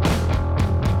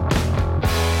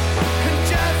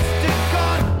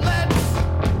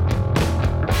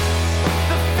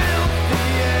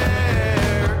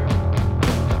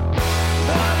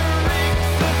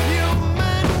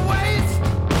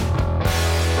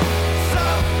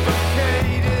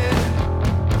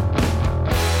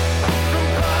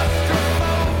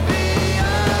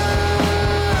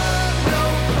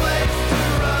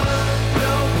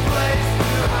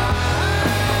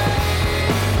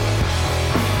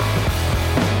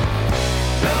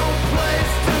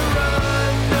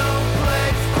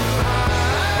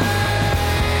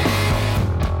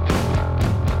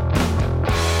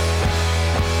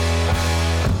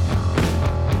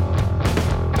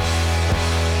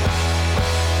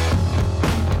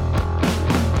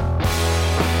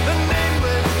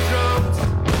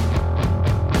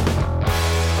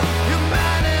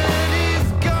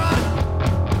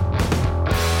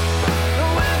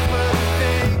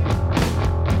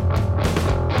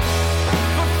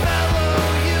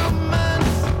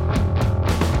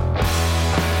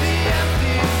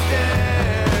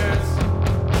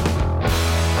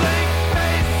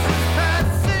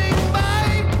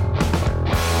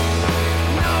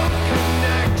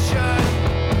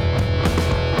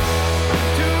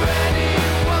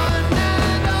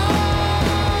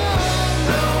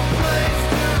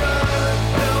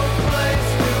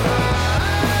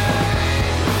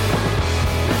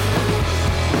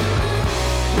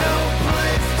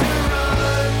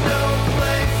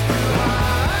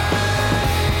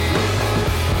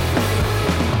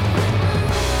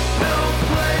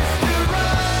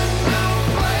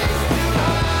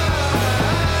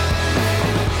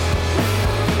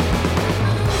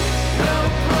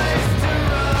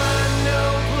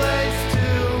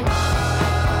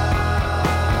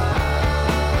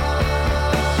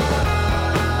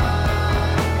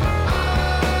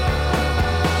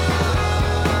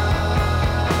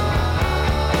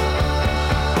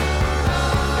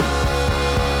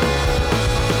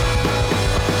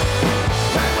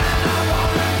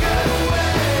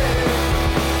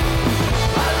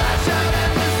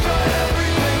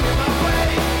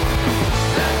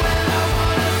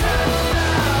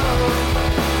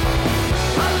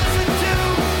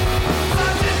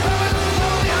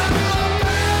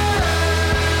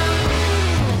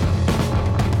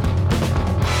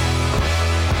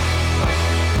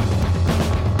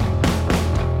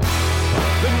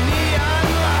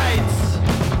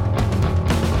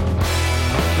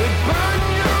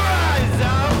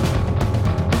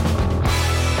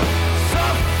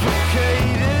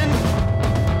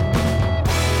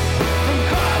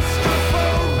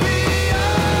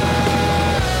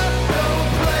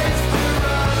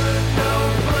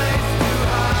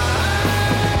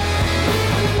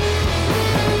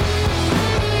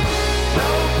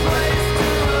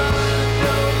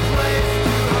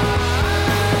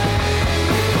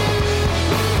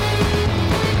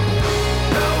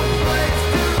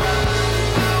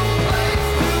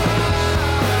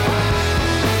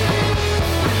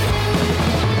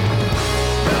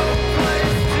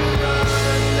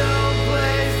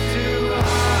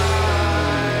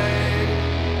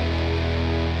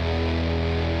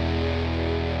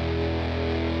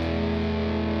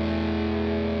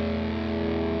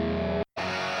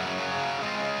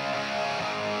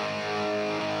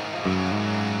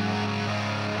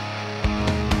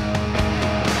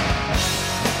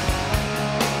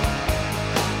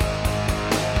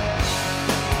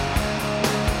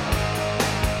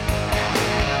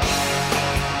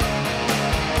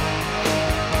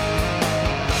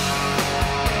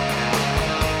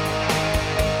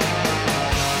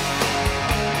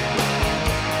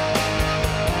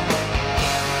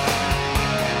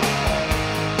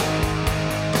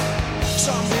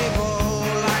Some people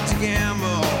like to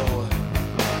gamble,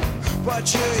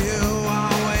 but you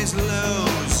always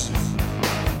lose.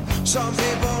 Some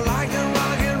people like to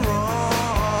rock and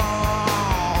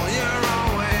roll, you're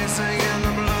always singing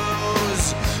the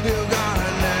blues. You got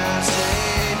a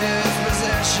nasty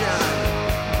disposition,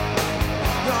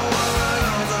 no one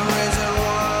knows the reason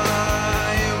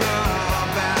why. You got a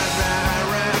bad, bad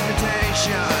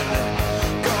reputation.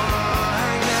 Go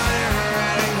hang down your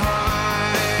head and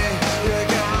cry. You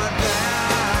got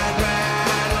bad,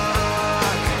 bad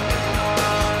luck.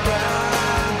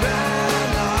 Bad, bad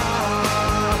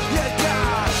luck. You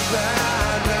got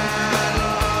bad, bad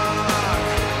luck.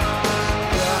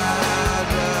 Bad,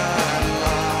 bad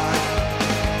luck.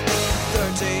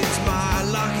 13's my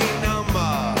lucky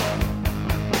number.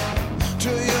 To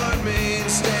you and me,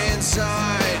 stay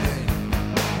inside.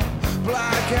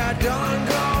 Black cat done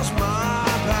calls my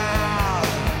pal.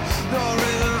 No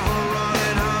reason for run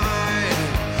and hide.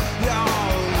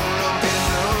 Y'all look in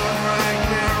the right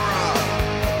mirror.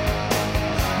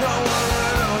 No one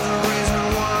knows the reason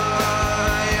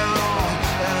why. Y'all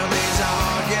enemies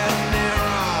are getting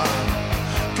nearer.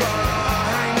 Gonna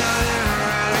hang down your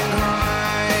head and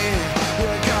cry.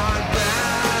 You got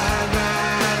bad,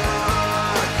 bad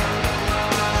luck.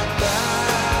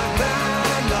 Bad,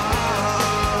 bad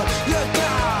luck. You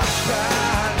got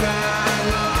bad, bad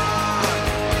luck.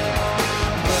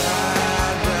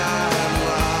 Bad, bad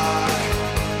luck.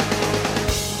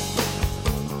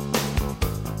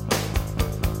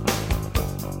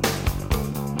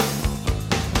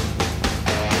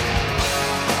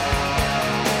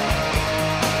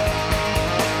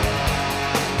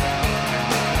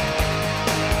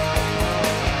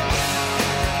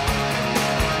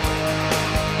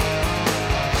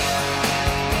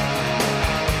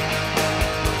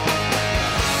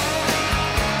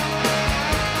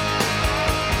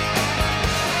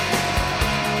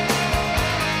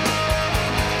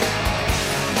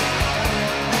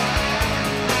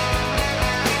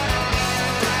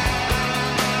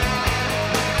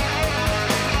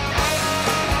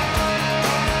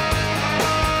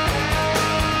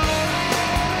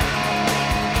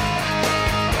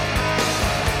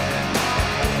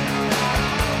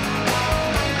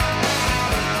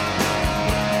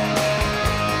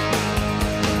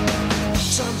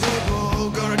 Some people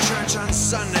go to church on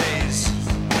Sundays,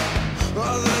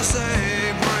 others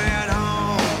say pray at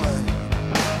home.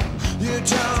 You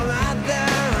tell them that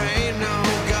there ain't no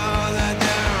God, that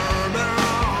they're better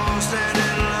off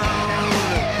standing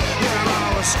alone. You're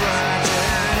always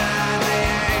scratching at the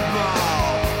 8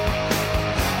 ball.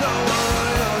 No one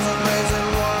knows the reason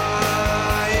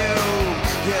why you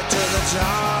get to the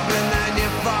top and then you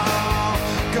fall.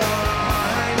 Gonna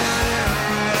hang down your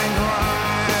head and cry.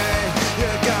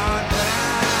 You got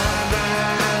bad,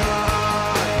 bad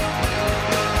luck.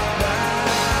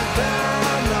 Bad,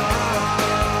 bad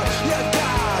luck. You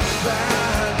got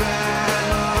bad, bad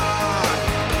luck.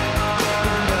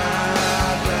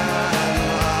 Bad, bad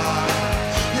luck.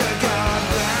 You got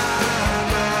bad,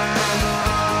 bad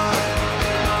luck.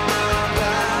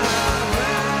 Bad,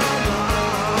 bad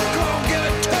luck. Go give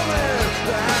it to me.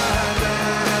 Bad,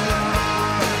 bad luck.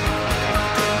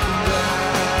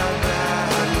 Bad,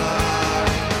 bad luck.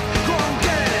 Go on,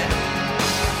 get it.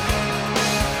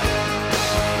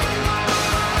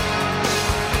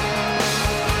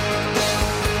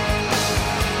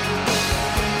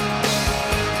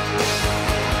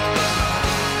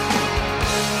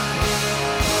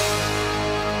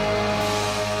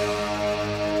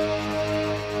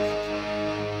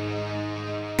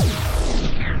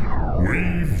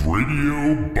 Wave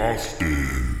Radio Boston.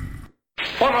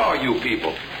 What are you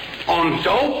people? On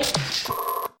dope?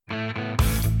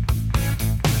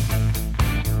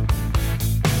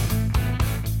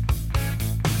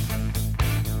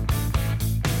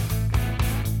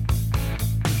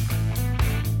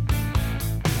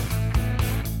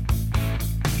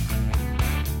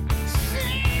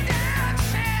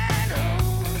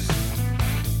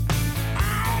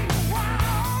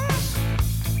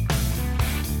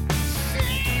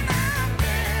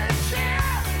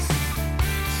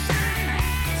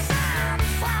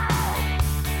 Fall.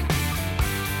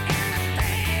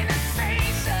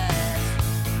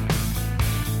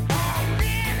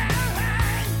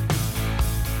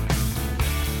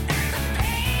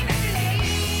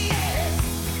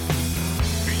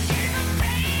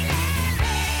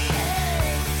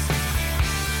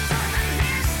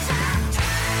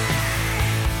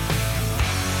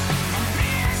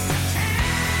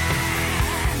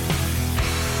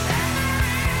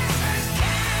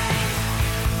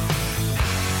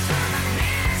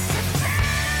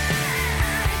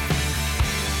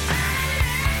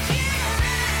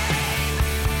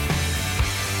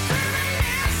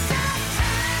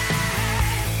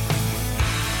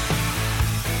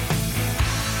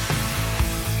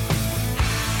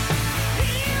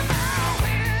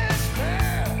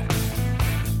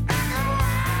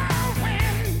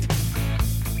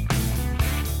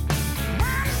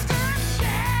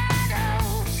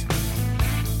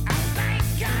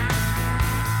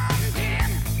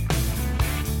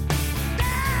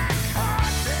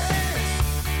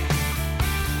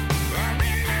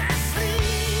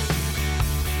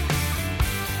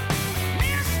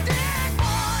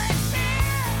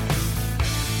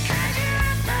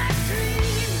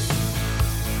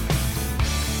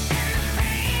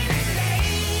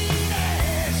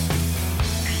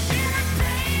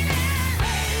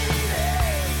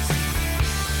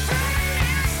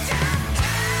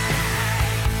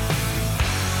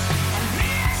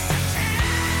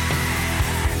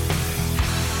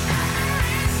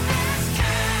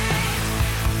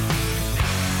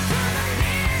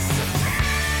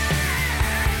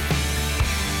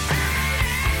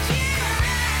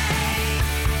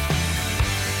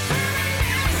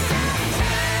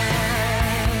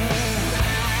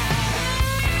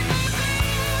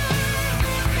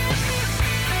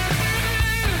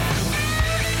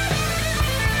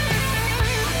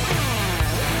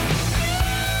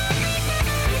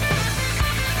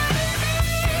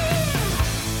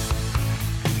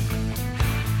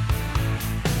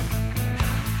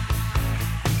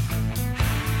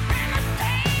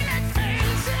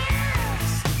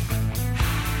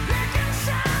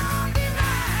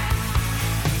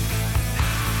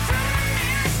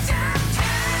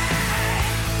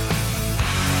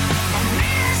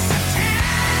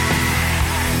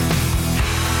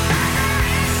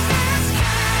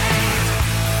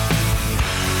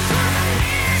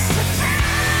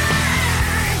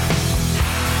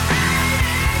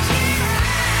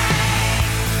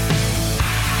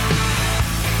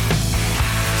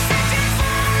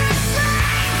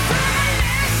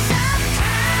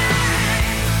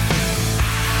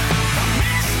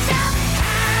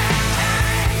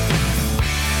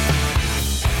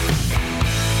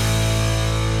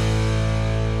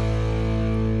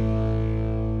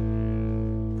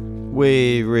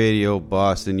 Wave Radio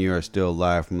Boston, you are still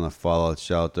live from the Fallout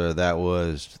Shelter. That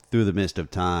was Through the Mist of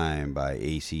Time by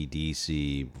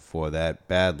AC/DC. Before that,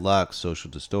 Bad Luck, Social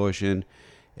Distortion,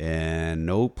 and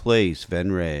No Place,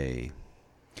 Venray.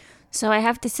 So I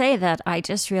have to say that I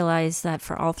just realized that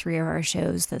for all three of our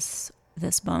shows this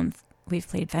month, we've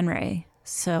played Venray.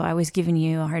 So I was giving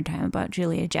you a hard time about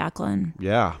Julia Jacqueline.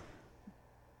 Yeah.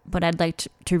 But I'd like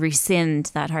to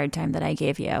rescind that hard time that I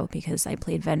gave you because I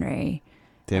played Venray.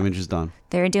 Damage is done.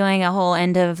 They're doing a whole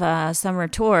end of summer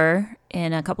tour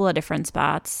in a couple of different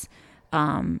spots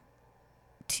to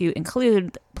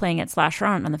include playing at Slash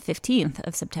Run on the 15th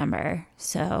of September.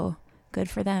 So good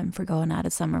for them for going out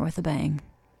of summer with a bang.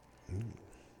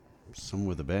 Some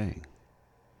with a bang.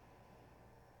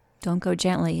 Don't go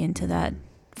gently into that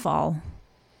fall.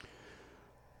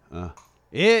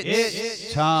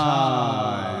 It's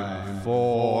time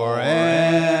for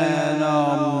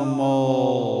Animals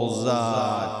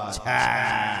Attack.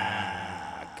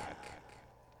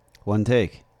 One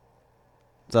take.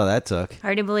 That's all that took.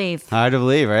 Hard to believe. Hard to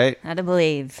believe, right? Hard to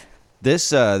believe. This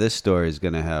story is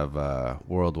going to have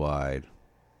worldwide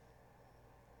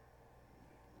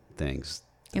things.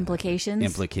 Implications?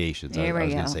 Implications. There I was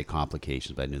we going go. to say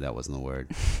complications, but I knew that wasn't the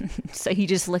word. So you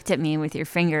just looked at me with your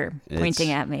finger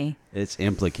pointing at me. It's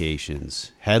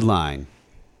implications. Headline.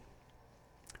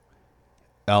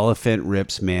 Elephant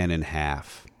rips man in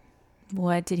half.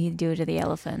 What did he do to the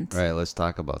elephant? Right, let's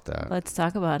talk about that. Let's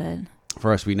talk about it.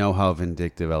 First, we know how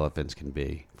vindictive elephants can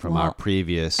be from our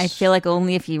previous... I feel like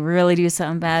only if you really do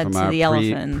something bad to the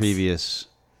elephants. Previous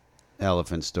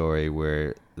elephant story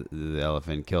where the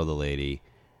elephant killed a lady...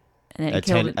 And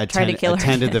then tried to kill her.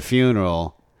 Attended the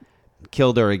funeral,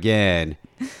 killed her again,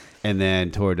 and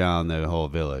then tore down the whole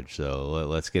village. So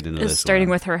let's get into this. Starting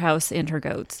with her house and her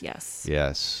goats, yes.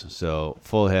 Yes. So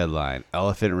full headline: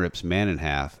 Elephant rips man in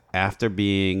half after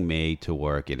being made to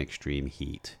work in extreme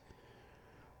heat.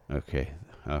 Okay.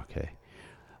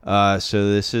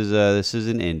 So this is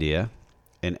in India.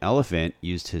 An elephant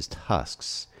used his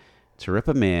tusks to rip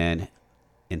a man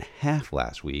in half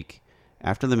last week,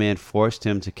 after the man forced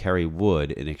him to carry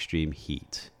wood in extreme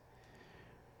heat.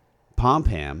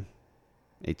 Pompam,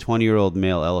 a 20-year-old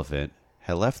male elephant,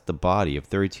 had left the body of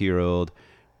 32-year-old,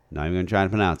 not even going to try to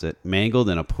pronounce it, mangled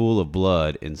in a pool of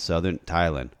blood in southern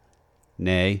Thailand.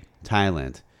 Nay,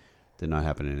 Thailand. Did not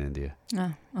happen in India.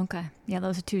 Oh, okay. Yeah,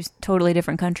 those are two totally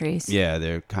different countries. Yeah,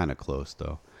 they're kind of close,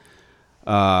 though.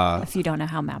 If you don't know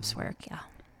how maps work, yeah.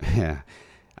 Yeah.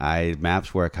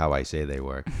 Maps work how I say they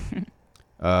work.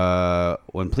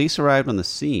 When police arrived on the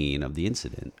scene of the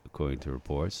incident, according to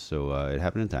reports, so it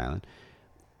happened in Thailand,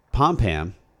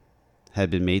 Pompam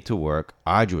had been made to work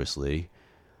arduously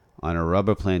on a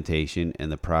rubber plantation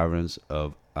in the province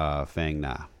of Phang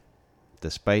Na,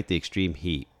 despite the extreme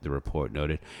heat, the report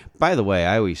noted. By the way,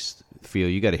 I always feel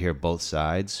you got to hear both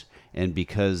sides, and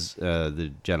because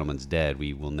the gentleman's dead,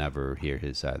 we will never hear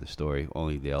his side of the story,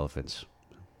 only the elephant's.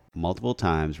 Multiple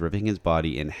times, ripping his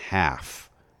body in half,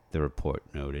 the report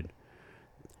noted.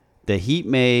 The heat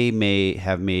may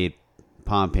have made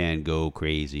Pompam go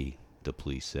crazy, the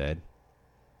police said.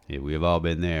 Yeah, we've all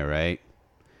been there, right?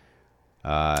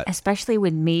 Especially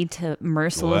when made to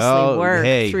mercilessly work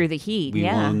through the heat. We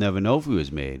will never know if he was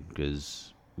made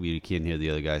because we can't hear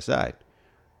the other guy's side.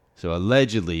 So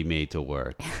allegedly made to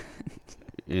work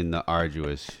in the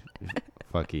arduous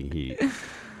fucking heat.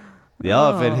 The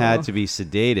elephant had to be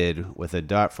sedated with a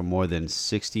dart from more than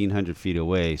 1,600 feet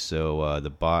away so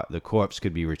the corpse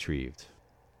could be retrieved.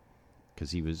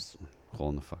 Because he was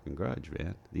holding the fucking grudge,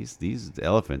 man. These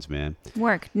elephants, man.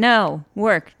 Work. The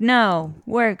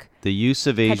use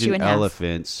of Asian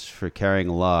elephants for carrying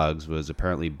logs was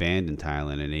apparently banned in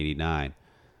Thailand in 1989.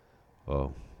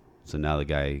 Oh, so now the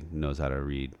guy knows how to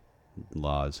read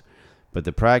laws. But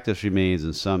the practice remains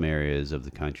in some areas of the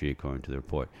country, according to the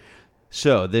report.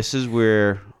 So this is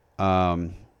where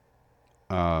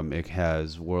it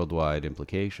has worldwide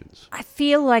implications. I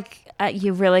feel like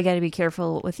you really got to be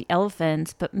careful with the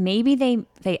elephants, but maybe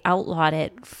they outlawed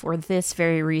it for this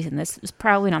very reason. This is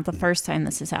probably not the first time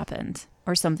this has happened,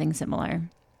 or something similar.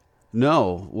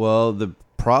 No. Well, the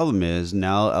problem is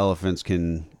now elephants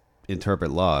can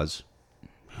interpret laws.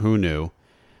 Who knew?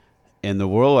 In the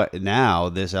world now,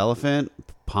 this elephant,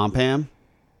 Pompam,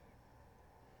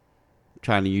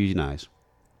 trying to unionize.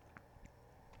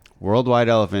 Worldwide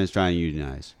elephants trying to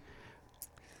unionize.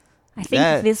 I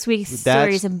think this week's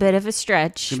story is a bit of a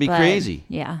stretch. It's going to be crazy.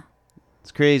 Yeah.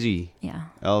 It's crazy. Yeah.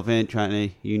 Elephant trying to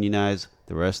unionize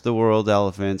the rest of the world's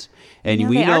elephants. And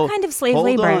we know, are kind of slave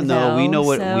labor, though. We know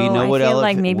what I feel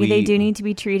like maybe they do need to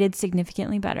be treated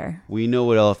significantly better. We know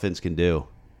what elephants can do.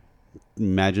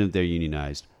 Imagine if they're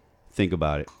unionized. think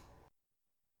about it.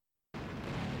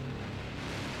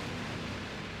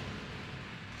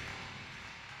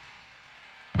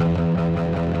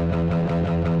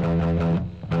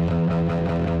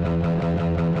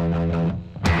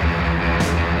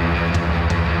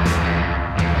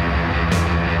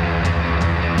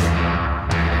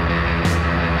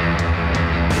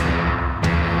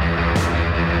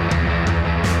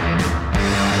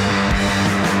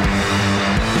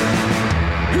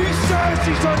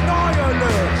 He's a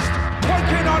nihilist,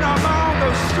 taking on a mound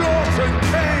of slaughtered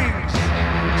kings,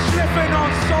 sniffing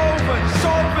on solving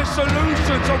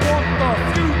solutions of what the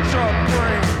future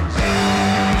brings.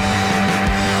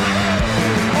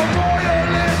 A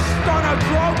royalist and a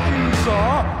drug user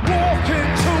walk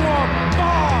into a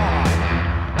bar.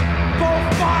 Both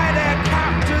buy their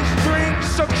captors' drinks,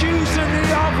 accusing the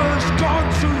others gone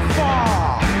too far.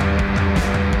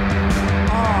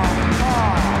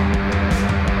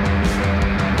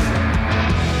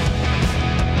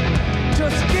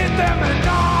 Just give them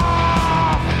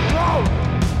enough rope.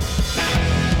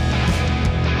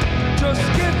 Just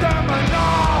give them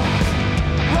enough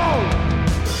rope.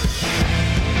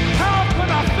 How can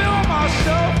I feel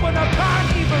myself when I can't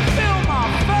even feel my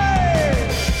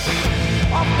face?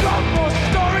 I've got more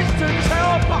stories to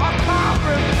tell, but I can't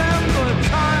remember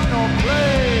time or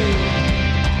place.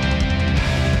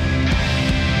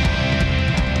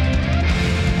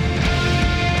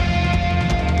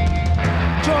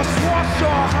 Just wash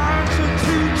your hands and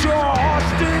teach your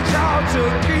hostage how to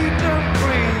keep them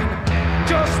clean.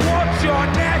 Just watch your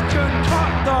neck and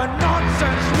cut the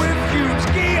nonsense with huge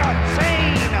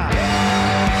guillotine.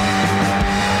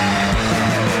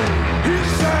 He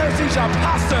says he's a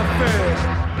pacifist,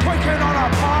 quaking on a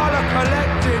pile of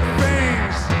collected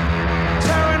things,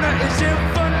 tearing at his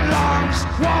infant lungs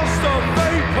whilst the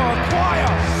vapor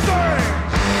choir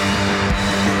sings.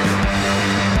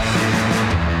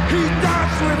 He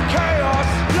danced with chaos,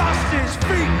 lost his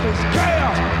feet as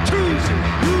chaos chooses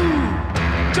you.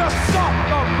 Just suck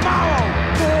the marrow,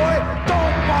 boy,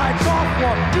 don't bite off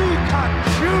what you can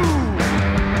chew.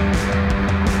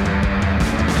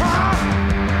 Huh?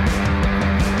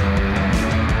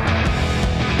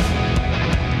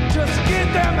 Just give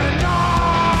them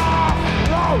enough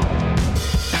rope.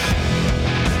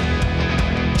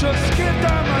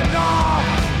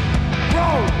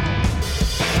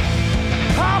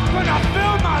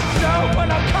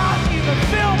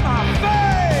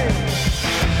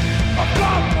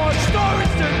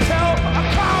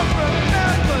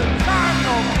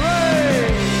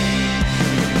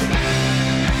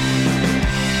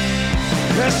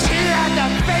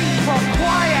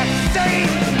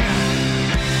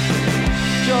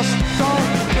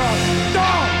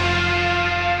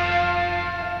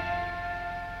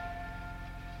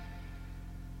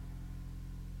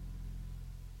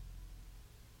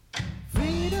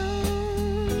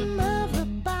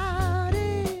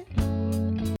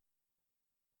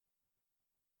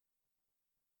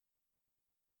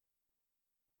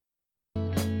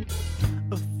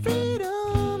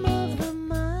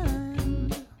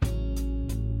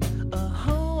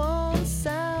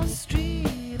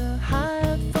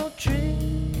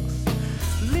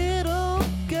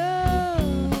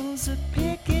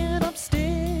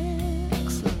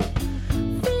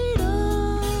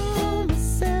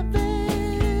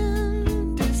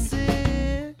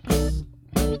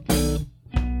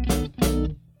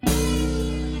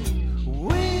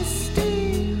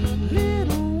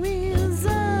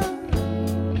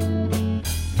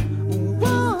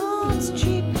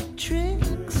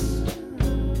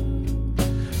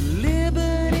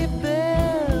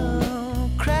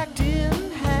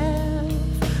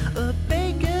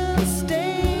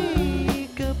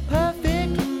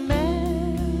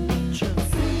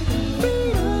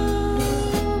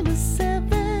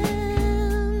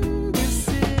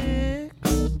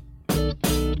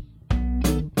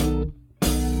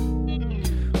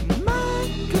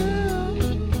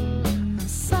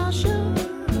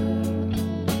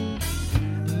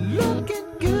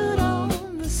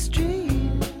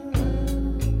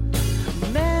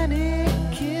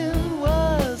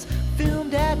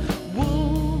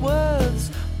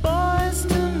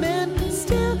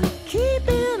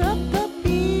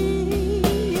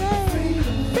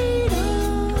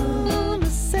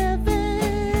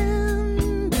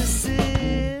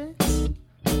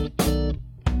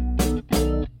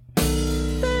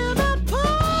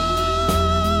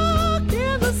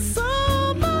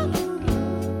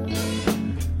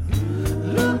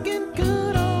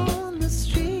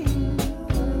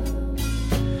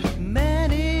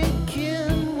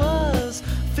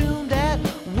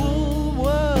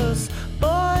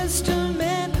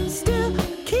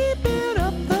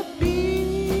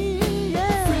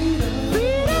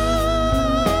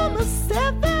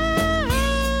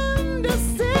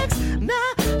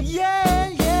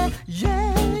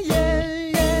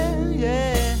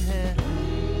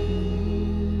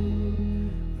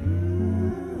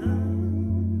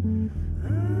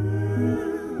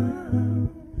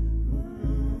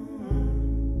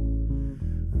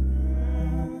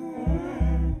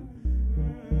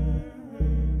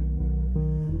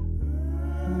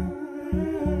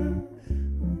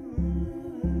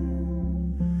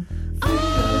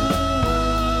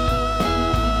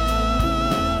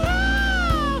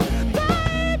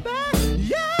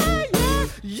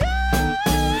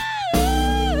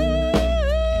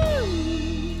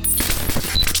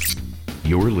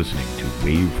 You're listening to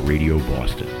Wave Radio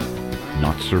Boston.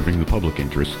 Not serving the public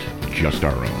interest, just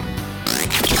our own.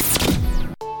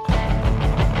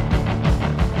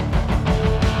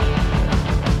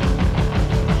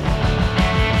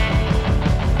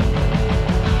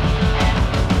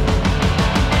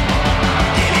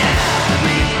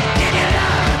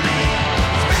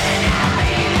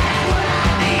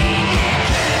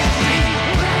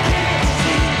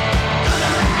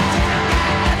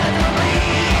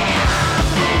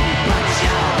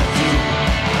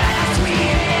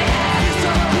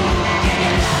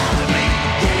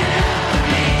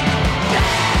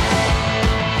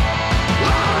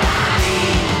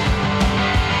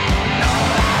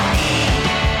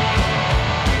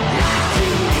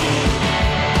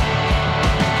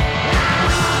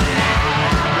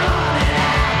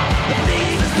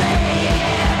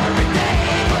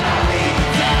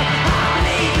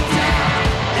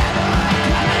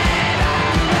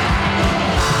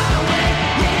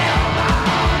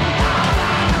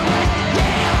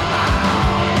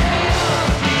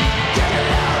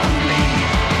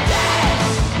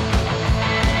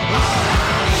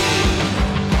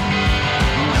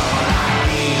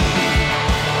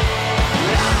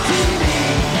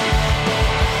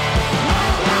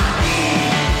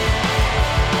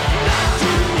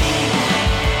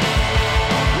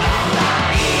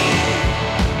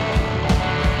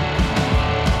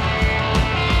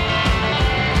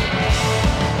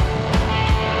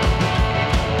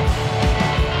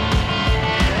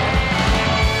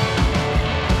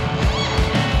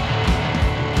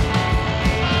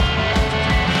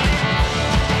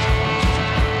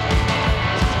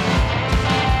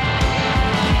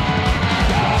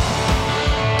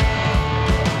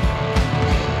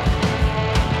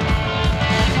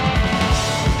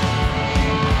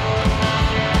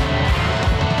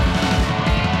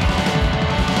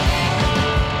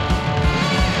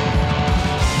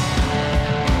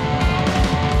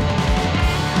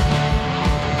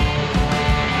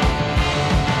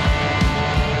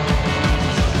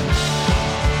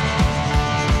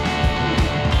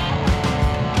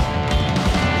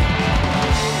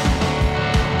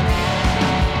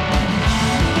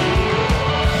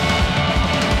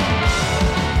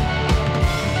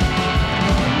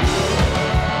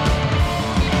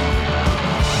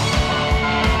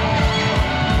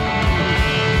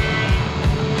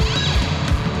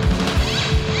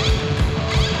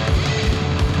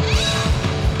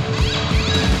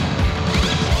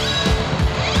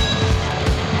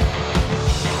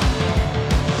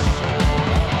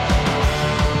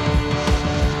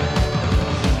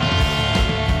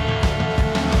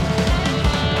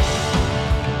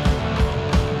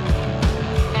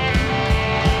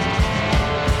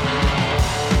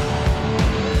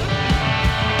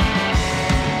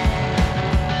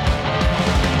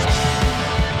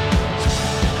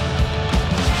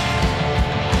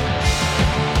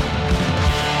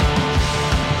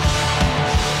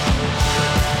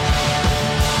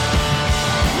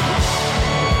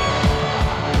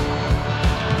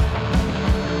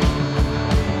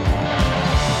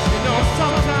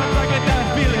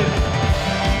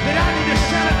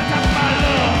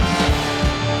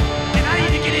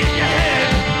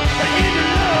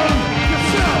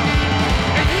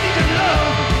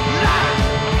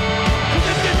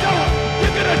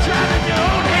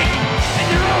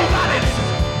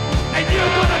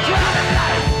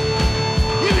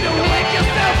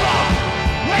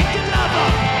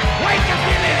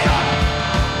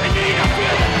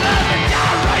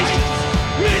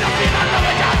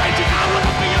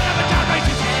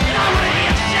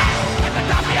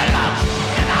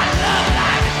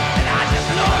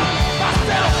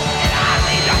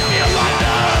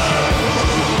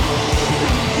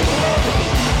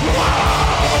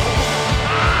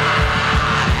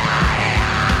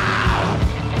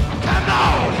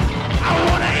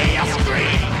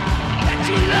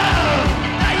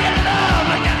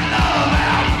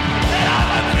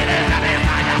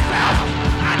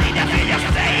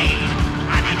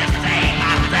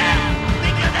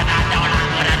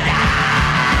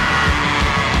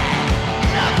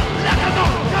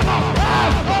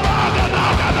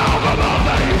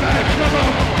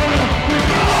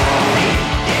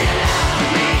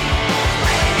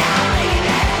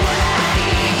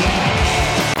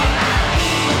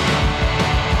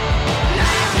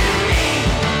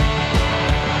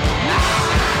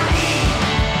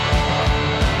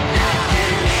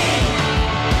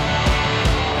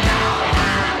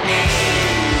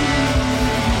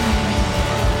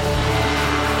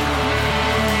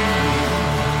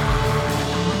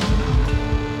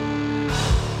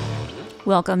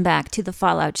 Welcome back to the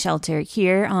Fallout Shelter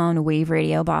here on Wave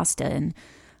Radio Boston.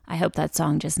 I hope that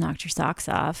song just knocked your socks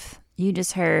off. You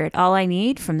just heard All I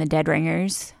Need from the Dead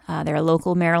Ringers. They're a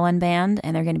local Maryland band,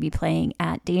 and they're going to be playing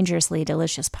at Dangerously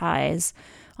Delicious Pies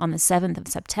on the 7th of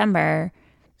September.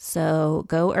 So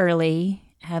go early,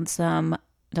 have some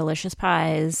delicious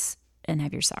pies, and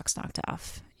have your socks knocked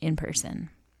off in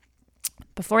person.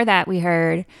 Before that, we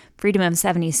heard Freedom of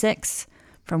 76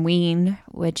 from Ween,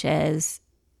 which is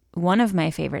one of my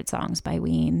favorite songs by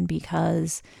Ween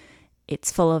because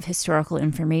it's full of historical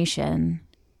information.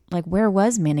 Like, where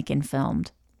was Mannequin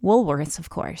filmed? Woolworths, of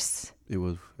course. It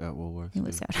was at Woolworths. It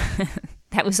was at,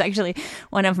 that was actually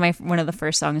one of the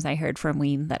first songs I heard from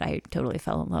Ween that I totally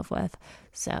fell in love with.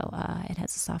 So it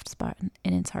has a soft spot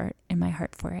in my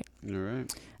heart for it. All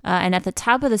right. And at the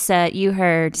top of the set, you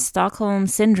heard Stockholm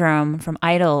Syndrome from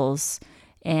Idols,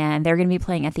 and they're going to be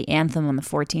playing at the Anthem on the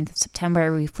 14th of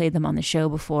September. We've played them on the show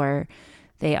before.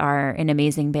 They are an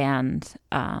amazing band,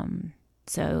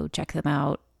 so check them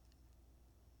out.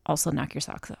 Also, knock your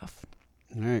socks off.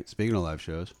 All right. Speaking of live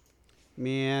shows,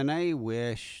 man, I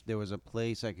wish there was a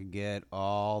place I could get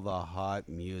all the hot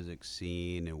music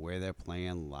scene and where they're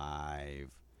playing live.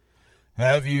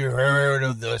 Have you heard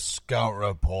of the Scout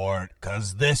Report?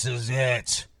 'Cause this is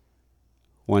it.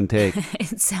 One take.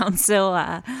 It sounds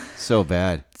so So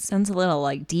bad. sounds a little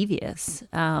like devious.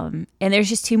 And there's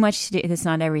just too much to do. It's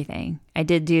not everything. I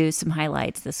did do some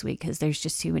highlights this week because there's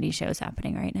just too many shows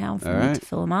happening right now for me to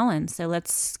fill them all in. So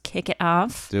let's kick it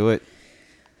off. Do it.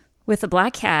 With the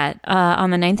Black Cat, on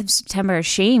the 9th of September,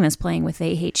 Shame is playing with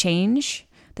They Hate Change.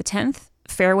 The 10th,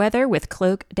 Fairweather with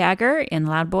Cloak Dagger and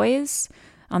Loud Boys.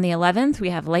 On the 11th, we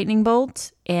have Lightning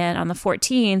Bolt. And on the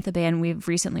 14th, a band we've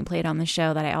recently played on the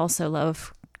show that I also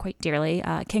love quite dearly,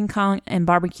 King Kong and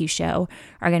Barbecue Show,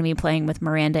 are going to be playing with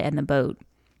Miranda and the Boat.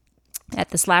 At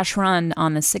the Slash Run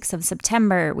on the 6th of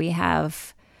September, we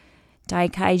have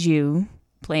Daikaiju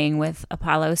playing with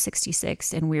Apollo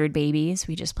 66 and Weird Babies.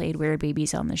 We just played Weird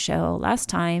Babies on the show last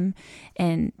time.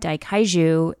 And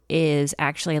Daikaiju is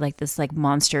actually like this like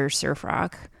monster surf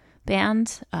rock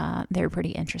band. They're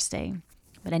pretty interesting.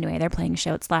 But anyway, they're playing a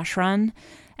show at Slash Run.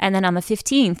 And then on the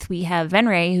 15th, we have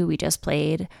Venray, who we just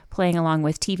played, playing along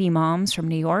with TV Moms from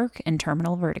New York and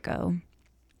Terminal Vertigo.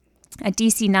 At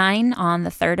DC9 on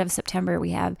the 3rd of September, we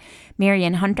have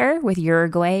Marian Hunter with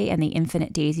Uruguay and the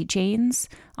Infinite Daisy Chains.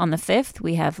 On the 5th,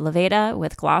 we have Levada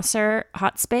with Glosser,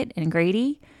 Hotspit, and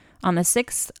Grady. On the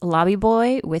 6th, Lobby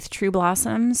Boy with True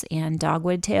Blossoms and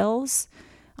Dogwood Tales.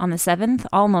 On the 7th,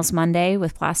 Almost Monday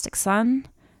with Plastic Sun.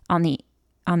 On the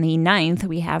 9th,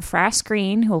 we have Frass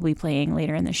Green, who will be playing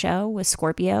later in the show, with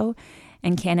Scorpio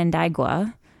and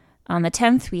Canandaigua. On the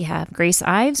 10th, we have Grace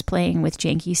Ives playing with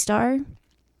Janky Star.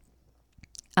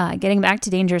 Getting back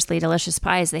to Dangerously Delicious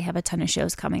Pies, they have a ton of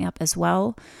shows coming up as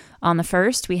well. On the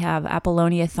 1st, we have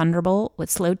Apollonia Thunderbolt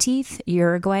with Slow Teeth,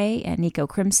 Uruguay, and Nico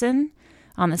Crimson.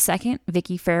 On the 2nd,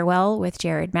 Vicky Farewell with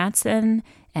Jared Matson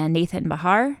and Nathan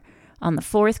Bahar. On the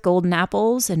 4th, Golden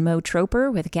Apples and Mo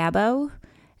Troper with Gabbo.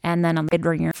 And then on the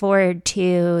Ringer forward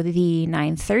to the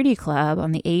 9:30 Club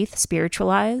on the 8th,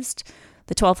 Spiritualized.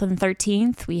 The 12th and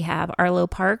 13th, we have Arlo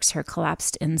Parks, her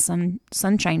Collapsed in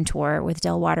Sunshine Tour with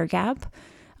Delwater Gap.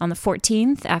 On the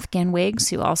 14th, Afghan Wigs,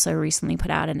 who also recently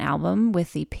put out an album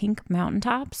with the Pink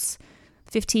Mountaintops.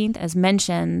 15th, as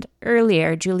mentioned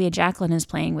earlier, Julia Jacqueline is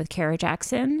playing with Kara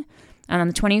Jackson. And on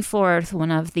the 24th, one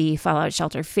of the Fallout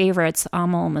Shelter favorites,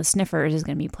 Amel and the Sniffers, is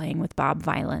going to be playing with Bob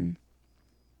Vylan.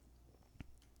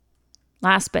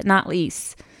 Last but not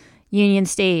least, Union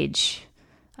Stage.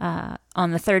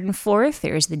 On the 3rd and 4th,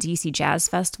 there's the DC Jazz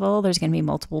Festival. There's going to be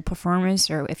multiple performers,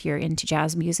 or if you're into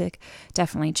jazz music,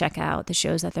 definitely check out the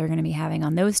shows that they're going to be having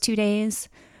on those 2 days.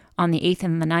 On the 8th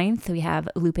and the 9th, we have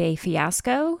Lupe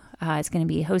Fiasco. It's going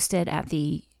to be hosted at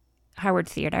the Howard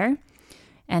Theater.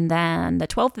 And then the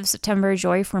 12th of September,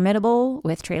 Joy Formidable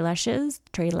with Trey Lesh.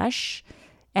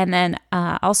 And then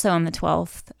also on the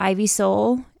 12th, Ivy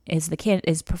Soul is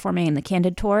performing in the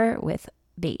Candid Tour with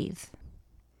Bathe.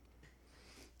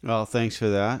 Well, thanks for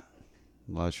that.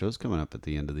 A lot of shows coming up at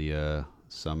the end of the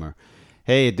summer.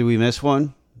 Hey, did we miss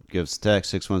one? Give us a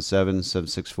text,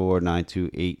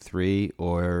 617-764-9283,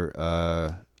 or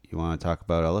you want to talk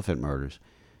about elephant murders,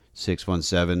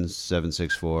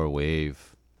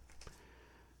 617-764-WAVE.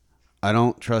 I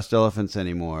don't trust elephants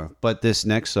anymore, but this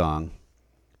next song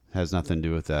has nothing to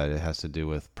do with that. It has to do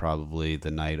with probably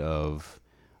the night of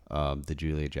the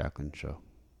Julia Jacqueline show.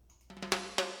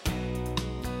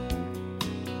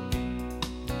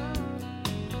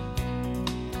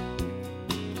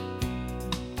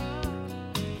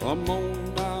 Come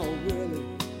on now, Willie,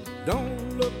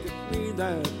 don't look at me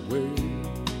that way.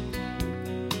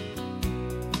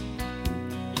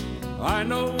 I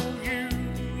know you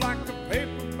like a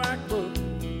paperback book,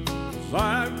 'cause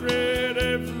I've read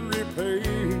every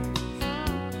page.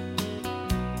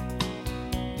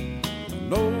 I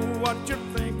know what you're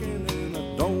thinking, and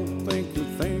I don't think you're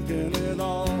thinking at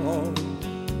all.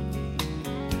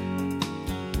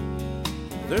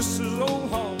 This is old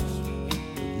Hoss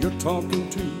you're talking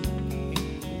to,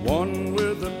 one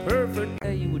with a perfect...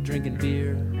 You were drinking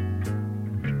beer.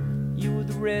 You were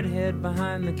the redhead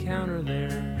behind the counter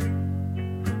there.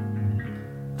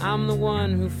 I'm the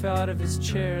one who fell out of his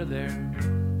chair there.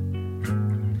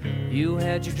 You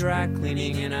had your dry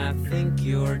cleaning and I think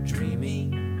you're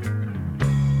dreaming.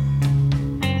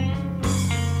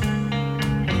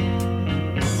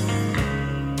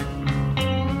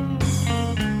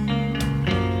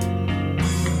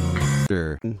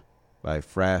 By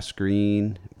Frass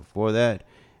Green. Before that,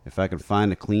 If I Could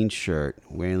Find a Clean Shirt,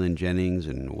 Waylon Jennings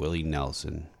and Willie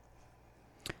Nelson.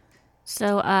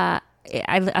 So I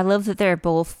love that they're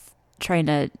both trying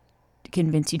to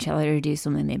convince each other to do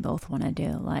something they both want to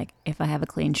do. Like, if I have a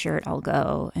clean shirt, I'll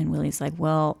go. And Willie's like,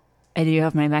 well, I do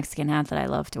have my Mexican hat that I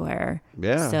love to wear.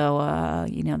 Yeah. So,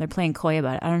 they're playing coy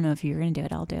about it. I don't know if you're going to do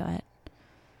it. I'll do it.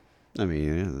 I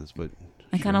mean, yeah, that's what...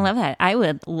 I kind of love that. I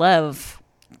would love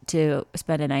to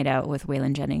spend a night out with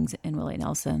Waylon Jennings and Willie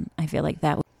Nelson. I feel like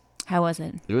that. How was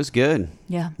it? It was good.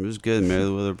 Yeah. It was good.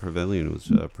 Meriwether Pavilion was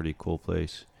a pretty cool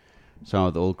place. Saw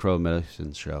the Old Crow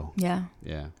Medicine Show. Yeah.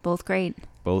 Yeah. Both great.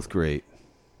 Both great.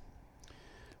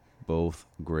 Both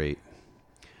great.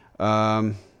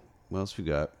 What else we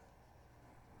got?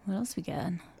 What else we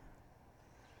got?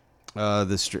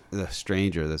 The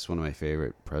Stranger. That's one of my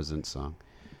favorite President song.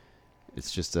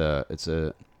 It's just it's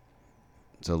a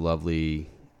lovely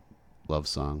love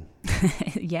song.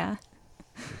 Yeah.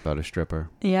 About a stripper.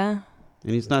 Yeah.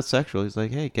 And he's not sexual. He's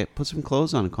like, hey, put some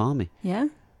clothes on and call me. Yeah.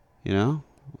 You know,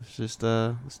 it's just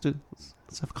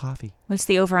let's have coffee. What's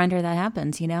the over under that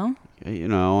happens? You know. You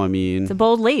know, I mean, it's a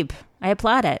bold leap. I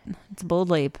applaud it. It's a bold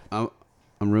leap. I'm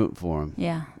rooting for him.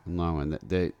 Yeah. Long one.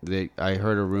 I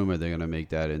heard a rumor they're gonna make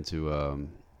that into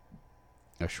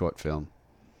a short film.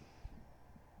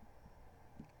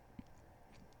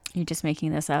 You're just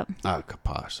making this up.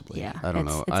 Possibly. Yeah. I don't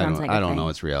know. I don't know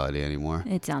it's reality anymore.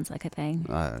 It sounds like a thing.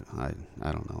 I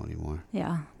don't know anymore.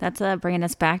 Yeah. That's bringing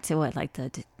us back to what, like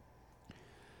the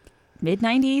mid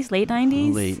 90s, late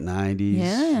 90s? Late 90s.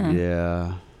 Yeah.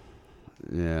 Yeah.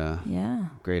 Yeah. Yeah.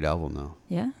 Great album though.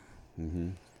 Yeah.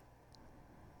 Mhm.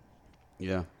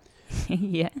 Yeah.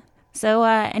 Yeah. So,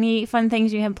 any fun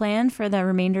things you have planned for the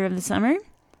remainder of the summer?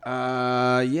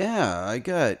 Yeah, I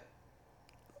got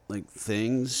like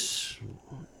things,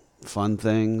 fun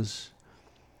things,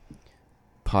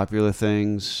 popular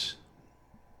things.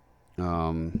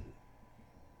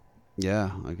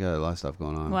 Yeah, I got a lot of stuff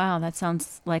going on. Wow, that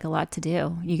sounds like a lot to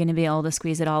do. You going to be able to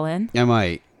squeeze it all in? I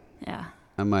might. Yeah.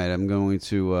 I might. I'm going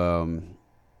to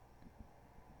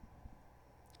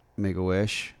make a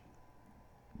wish.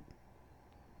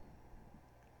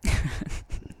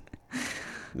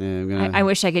 Yeah, I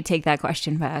wish I could take that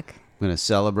question back. I'm going to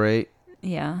celebrate.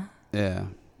 Yeah. Yeah.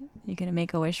 You're going to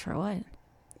make a wish for what?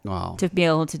 Wow. To be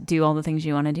able to do all the things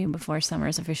you want to do before summer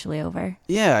is officially over.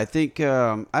 Yeah, I think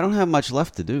I don't have much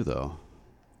left to do though.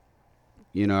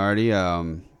 You know, I already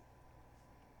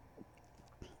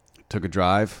took a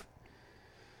drive.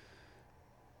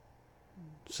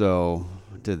 So,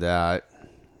 did that.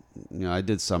 You know, I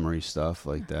did summary stuff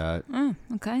like that. Oh,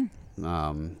 okay.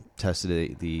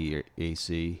 Tested the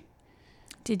AC.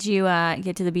 Did you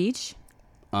get to the beach?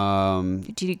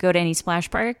 Did you go to any splash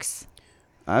parks?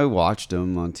 I watched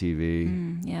them on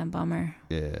TV. Yeah, bummer.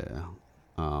 Yeah.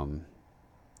 I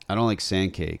don't like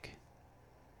sand cake.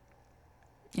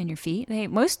 And your feet?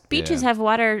 Most beaches have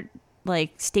water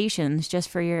like stations just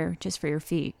for your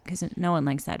feet because no one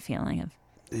likes that feeling of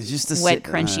it's just the wet,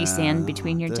 crunchy sand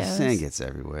between your the toes. Sand gets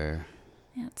everywhere.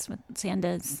 Yeah, that's what sand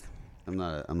does. I'm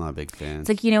not a big fan. It's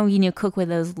like you cook with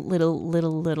those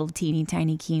little teeny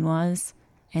tiny quinoas,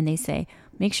 and they say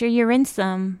make sure you rinse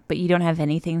them, but you don't have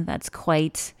anything that's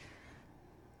quite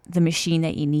the machine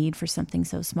that you need for something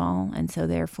so small, and so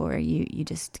therefore you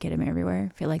just get them everywhere.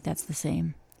 I feel like that's the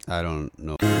same. I don't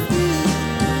know.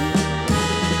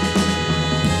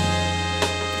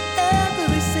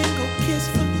 Every single kiss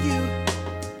from you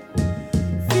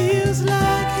feels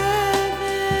like heaven.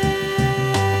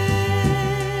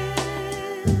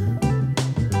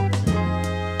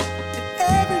 And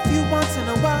every few once in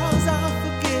a while I'll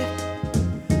forget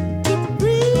to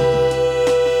breathe.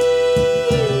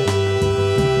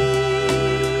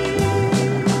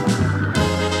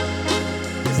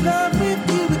 'Cause love with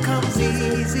you becomes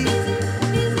easy.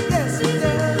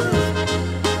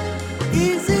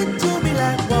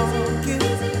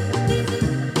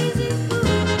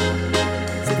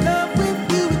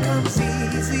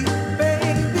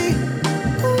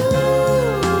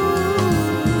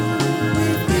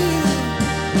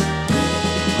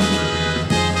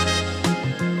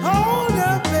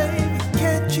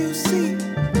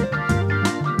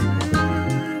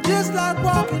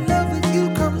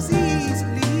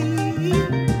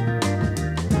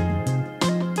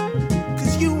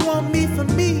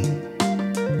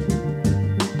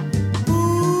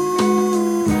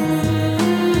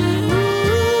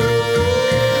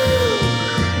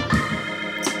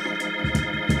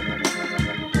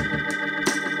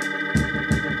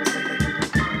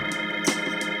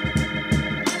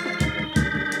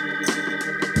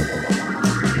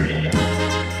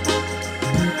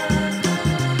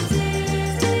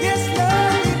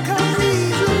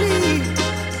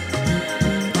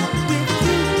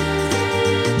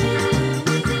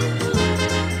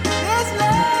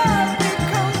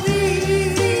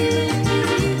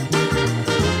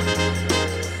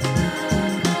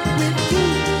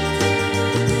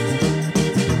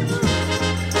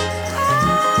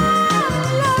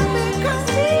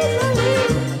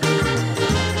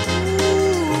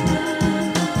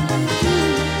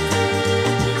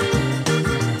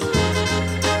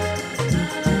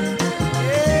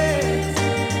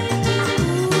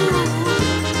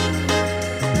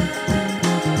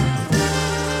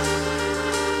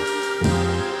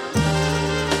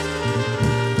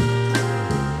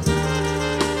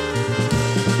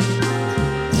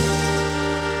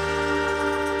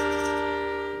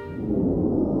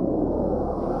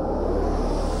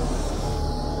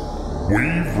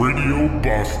 Radio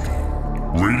Boston.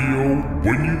 Radio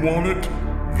when you want it,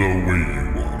 the way you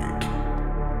want it.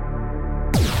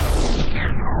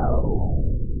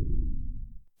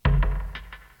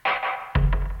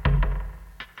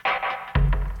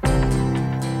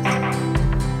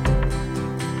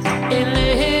 In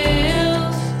the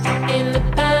hills, in the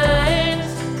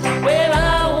pines, where I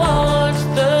watch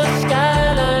the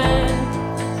skyline,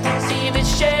 see the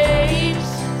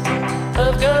shapes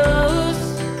of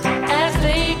ghosts as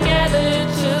they gather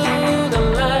to the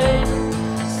light.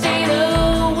 See the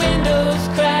windows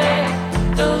crack,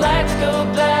 the lights go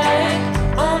black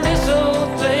on this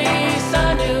old place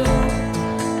I knew.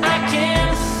 I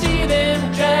can see them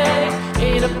drag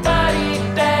in a body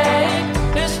bag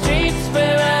the streets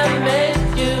where I met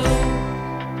you.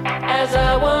 As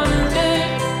I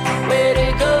wondered where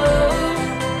to go,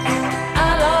 I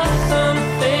lost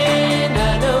something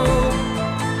I know,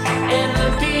 and the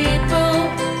people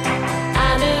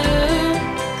I knew,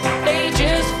 they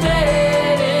just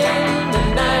fled in the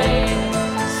night.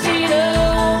 See the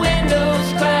windows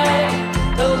crack,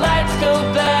 the lights go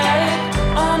black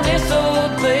on this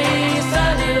old place I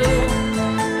knew.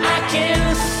 I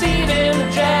can see them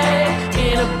drag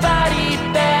in a body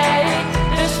bag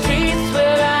the streets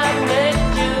where I met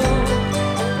you.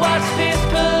 Watch this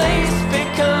place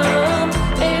become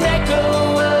an echo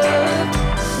of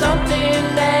something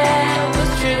that was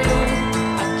true.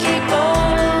 I keep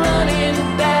on running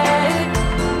back,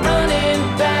 running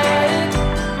back,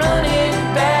 running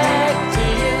back to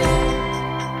you.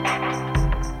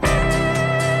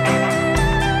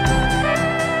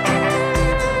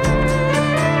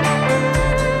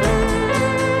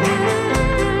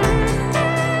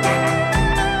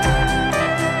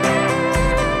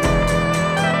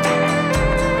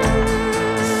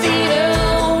 See the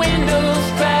windows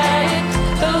crack,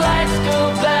 the lights go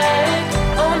black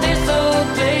on this old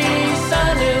place I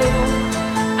knew.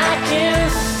 I can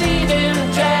see them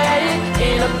drag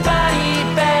in a body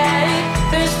bag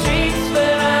the streets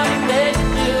where I met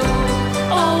you.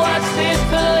 Oh, watch this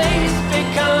place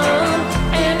become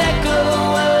an echo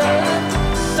of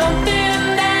something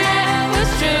that was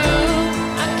true.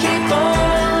 I keep on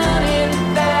running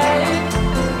back,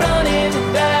 running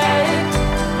back,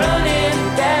 running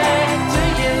back to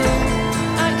you.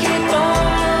 I keep on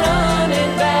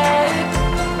running back,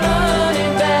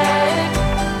 running back,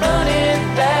 running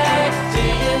back to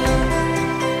you.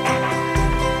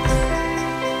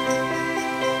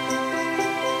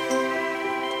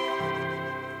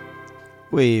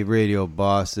 Wave Radio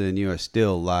Boston, you are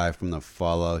still live from the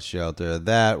FallOut shelter.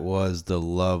 That was the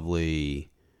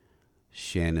lovely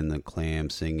Shannon the Clam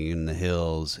singing In the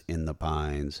Hills, in the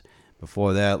Pines.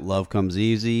 Before that, Love Comes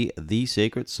Easy, The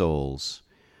Sacred Souls.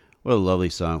 What a lovely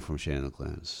song from Shannon the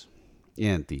Clams.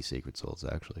 And The Sacred Souls,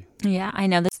 actually. Yeah, I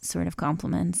know this sort of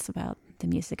compliments about the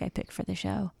music I pick for the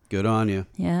show. Good on you.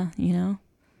 Yeah, you know.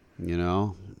 You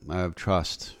know, I have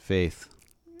trust, faith,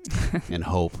 and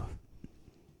hope.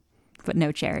 But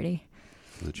no charity.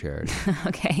 No charity.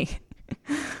 Okay.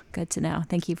 Good to know.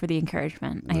 Thank you for the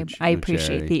encouragement. No I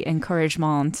appreciate charity. the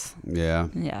encouragement. Yeah.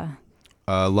 Yeah.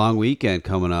 Long weekend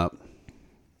coming up.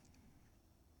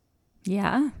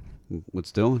 Yeah.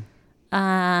 What's doing?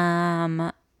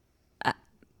 I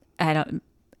don't.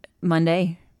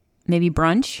 Monday, maybe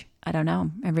brunch. I don't know.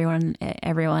 Everyone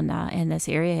in this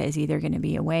area is either going to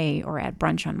be away or at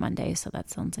brunch on Monday, so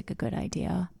that sounds like a good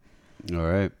idea. All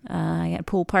right. I got a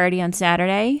pool party on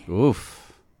Saturday.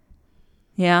 Oof.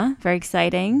 Yeah, very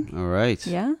exciting. All right.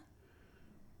 Yeah.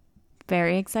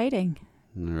 Very exciting.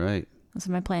 All right. Those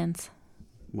are my plans.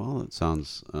 Well, it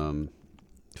sounds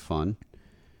fun.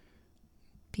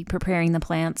 Be preparing the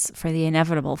plants for the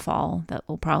inevitable fall that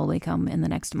will probably come in the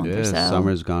next month or so.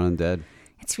 Summer's gone and dead.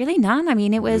 It's really not. I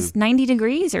mean, it was 90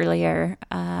 degrees earlier.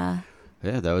 Yeah,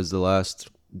 that was the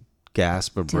last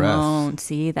gasp of breath. Don't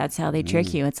see. That's how they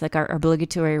trick you. It's like our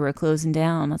obligatory. We're closing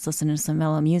down. Let's listen to some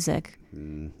mellow music.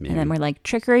 And then we're like,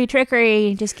 trickery.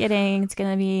 Just kidding. It's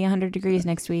going to be 100 degrees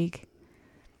next week.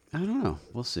 I don't know.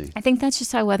 We'll see. I think that's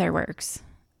just how weather works.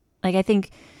 Like, I think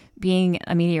being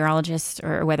a meteorologist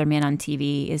or a weatherman on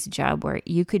TV is a job where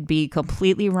you could be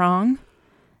completely wrong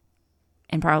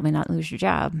and probably not lose your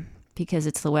job because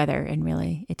it's the weather, and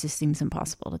really it just seems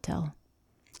impossible to tell.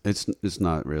 It's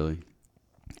not really.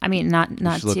 I mean, not you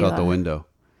should look to, out the window.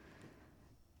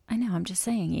 I know. I'm just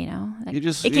saying, like,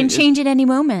 it can change at any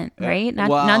moment, right?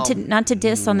 Well, Not to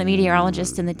diss on the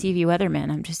meteorologist and the TV weatherman.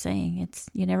 I'm just saying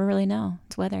you never really know.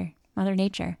 It's weather, Mother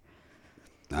Nature.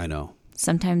 I know.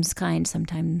 Sometimes kind,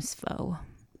 sometimes foe.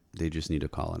 They just need to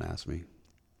call and ask me.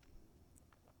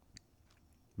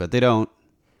 But they don't.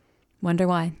 Wonder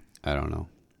why. I don't know.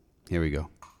 Here we go.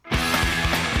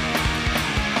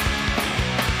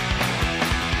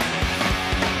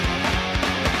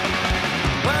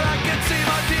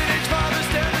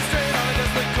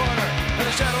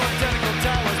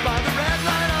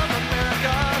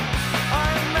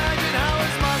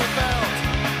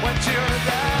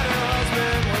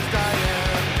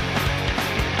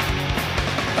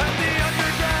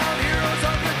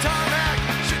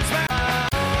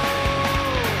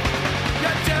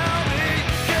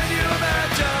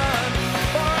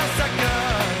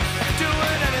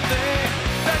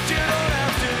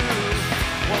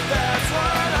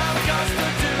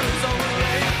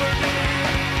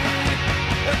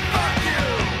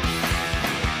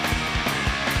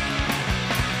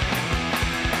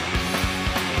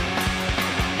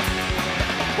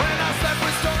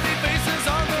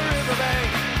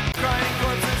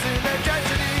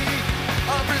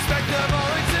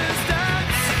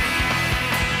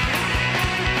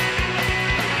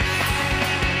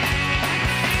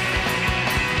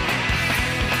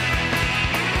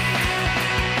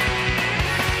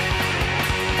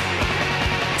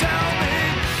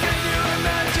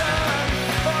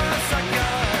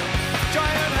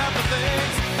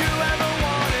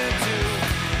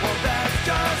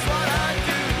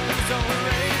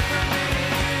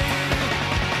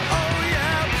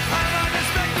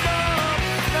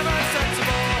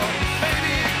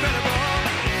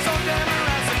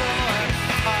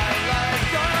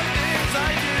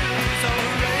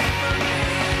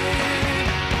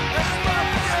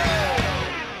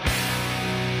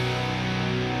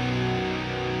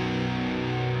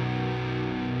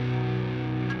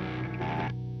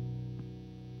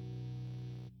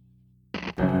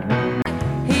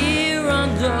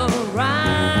 around.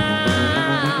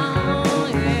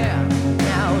 Yeah,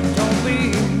 now don't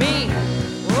be mean.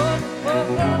 Oh,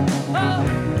 oh, oh, oh.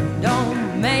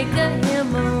 Don't make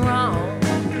him wrong.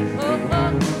 Oh,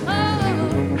 oh,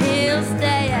 oh. He'll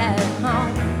stay at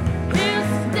home. He'll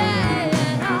stay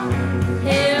at home.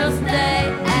 He'll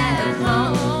stay at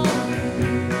home.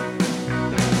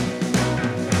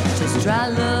 Just try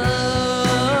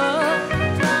love.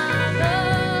 Try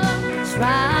love.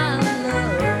 Try love.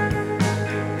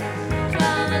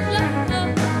 Try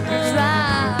love. Try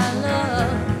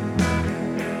love.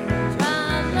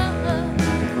 Try love.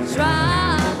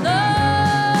 Try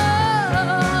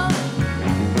love.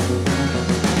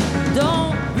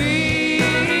 Don't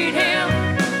beat him.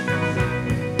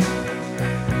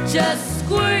 Just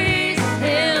squeeze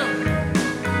him.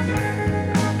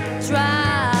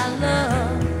 Try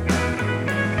love.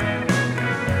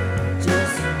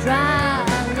 Just try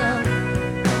love.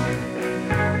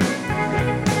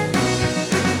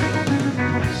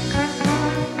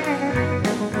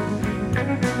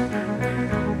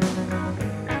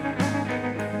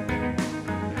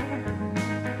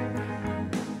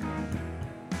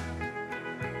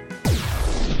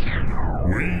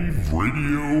 Wave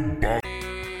Radio Boston.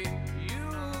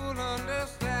 You'll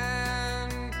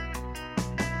understand.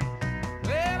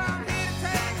 Well, I'm here to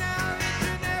tell you now that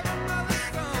you never mother's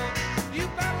son. You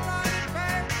better learn it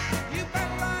fast. You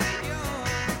better learn it young.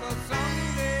 'Cause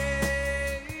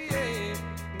someday it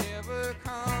never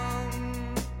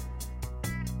comes.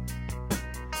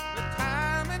 The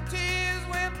time and tears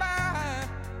went by,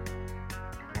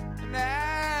 and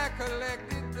I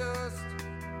collected dust.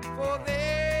 For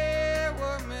there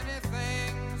were many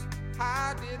things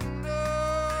I didn't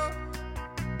know.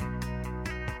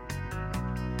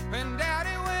 When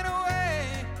Daddy went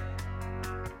away,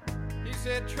 he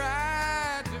said,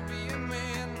 try to be a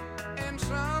man, and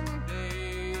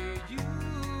someday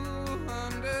you'll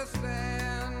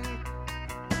understand.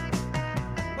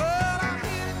 But I'm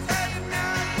here to tell you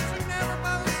now, you should never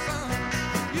mother's son.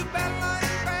 You better learn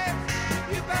it fast,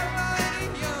 you better learn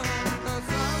it young, 'cause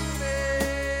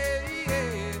someday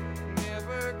it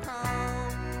never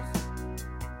comes.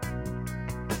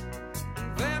 And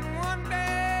then one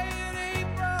day in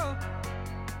April,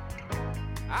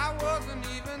 I wasn't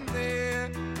even there.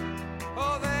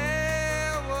 Oh,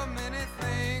 there were many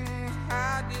things I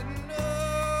didn't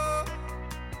know.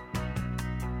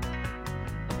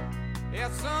 Yeah,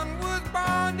 son was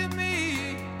born to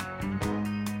me.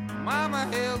 Mama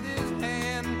held his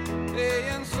hand,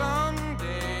 saying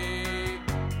someday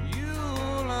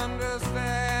you'll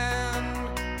understand.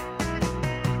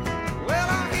 Well,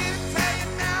 I'm here to tell you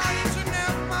now, you should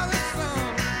never mother's son.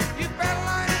 You better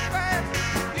learn it fast,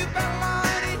 you better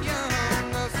learn it young,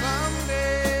 'cause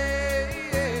someday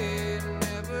it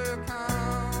never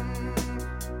comes.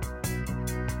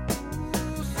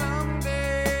 Ooh,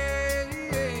 someday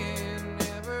it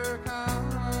never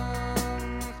comes.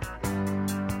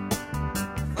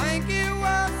 I think it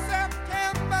was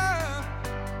September,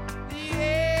 the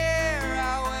year I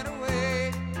went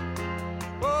away.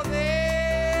 Oh,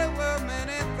 there were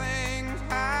many things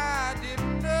I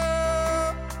didn't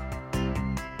know.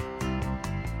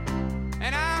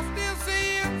 And I still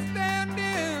see him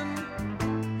standing,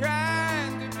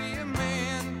 trying to be a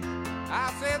man. I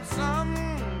said,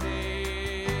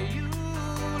 someday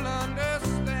you'll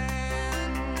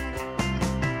understand.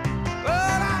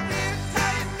 But I'm here to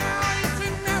tell you now, you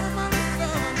should never mother's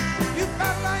son. You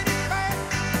better learn it fast,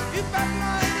 you better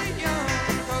learn it young,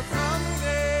 'cause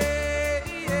someday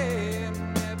it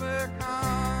never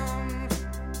comes.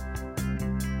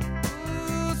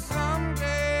 Ooh,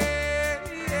 someday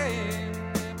it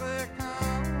never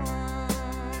comes.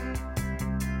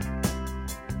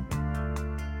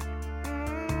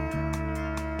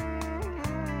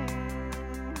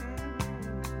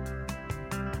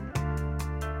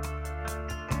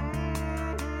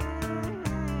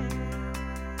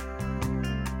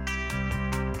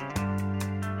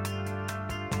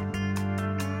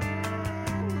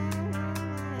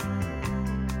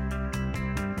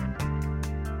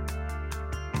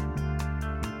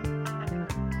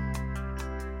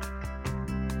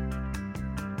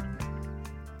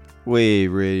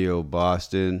 Wave Radio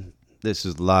Boston. This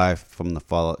is live from the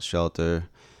FallOut shelter.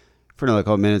 For another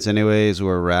couple minutes anyways,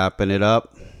 we're wrapping it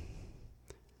up.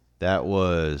 That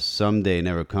was Someday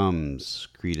Never Comes,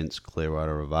 Creedence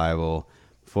Clearwater Revival.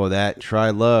 Before that, Try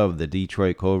Love, the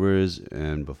Detroit Cobras.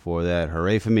 And before that,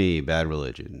 Hooray for Me, Bad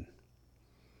Religion.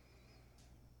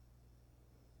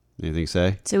 Anything to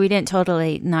say? So we didn't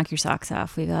totally knock your socks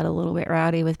off. We got a little bit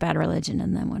rowdy with Bad Religion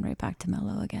and then went right back to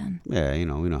mellow again. Yeah, you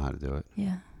know, we know how to do it.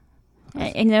 Yeah.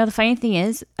 And you know, the funny thing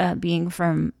is, being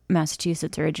from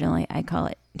Massachusetts originally, I call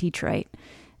it Detroit.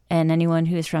 And anyone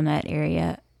who is from that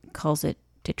area calls it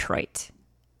Detroit.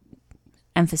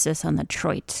 Emphasis on the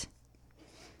Detroit.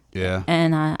 Yeah.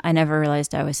 And I never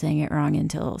realized I was saying it wrong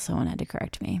until someone had to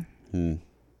correct me.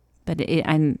 But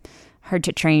I'm hard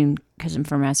to train because I'm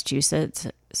from Massachusetts,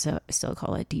 so I still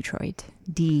call it Detroit.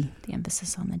 The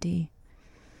emphasis on the D.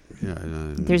 Yeah.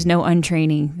 There's no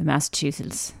untraining the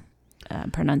Massachusetts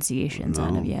pronunciations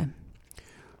out of you.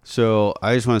 So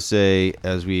I just want to say,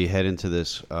 as we head into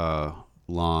this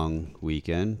long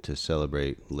weekend to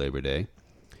celebrate Labor Day,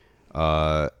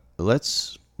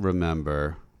 let's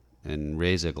remember and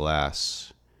raise a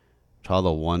glass to all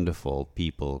the wonderful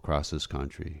people across this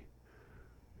country.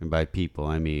 And by people,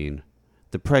 I mean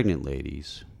the pregnant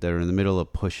ladies that are in the middle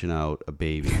of pushing out a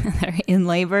baby. They're in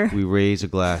labor. We raise a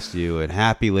glass to you and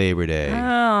happy Labor Day. Oh,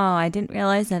 I didn't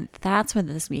realize that that's what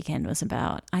this weekend was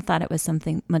about. I thought it was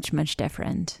something much, much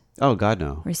different. Oh, God,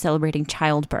 no. We're celebrating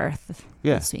childbirth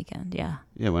this weekend. Yeah.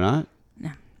 Yeah, we're not?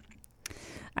 No.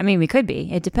 I mean, we could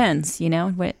be. It depends,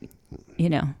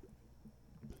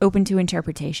 open to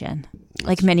interpretation.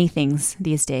 Like many things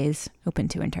these days, open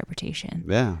to interpretation.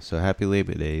 Yeah, so happy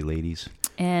Labor Day, ladies.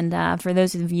 And for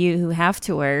those of you who have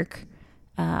to work,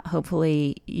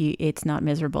 hopefully it's not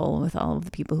miserable with all of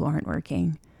the people who aren't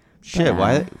working. Shit, But,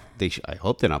 why? I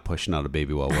hope they're not pushing out a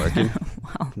baby while working.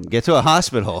 Well, get to a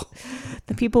hospital.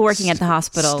 The people working at the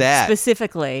hospital Stat.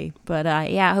 specifically. But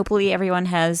hopefully everyone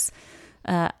has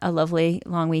a lovely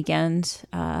long weekend.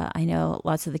 I know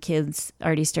lots of the kids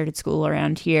already started school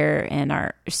around here and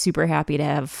are super happy to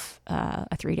have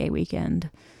a 3-day weekend.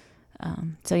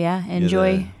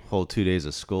 Enjoy. The whole 2 days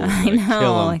of school. I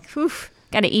know.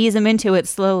 Got to ease them into it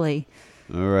slowly.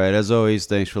 All right. As always,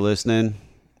 thanks for listening.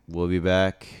 We'll be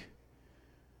back.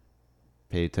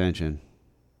 Pay attention.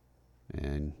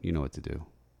 And you know what to do.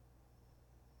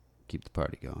 Keep the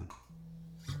party going.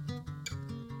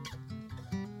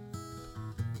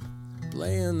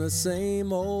 Playing the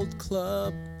same old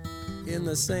club in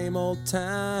the same old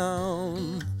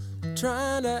town,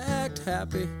 trying to act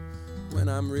happy when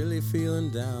I'm really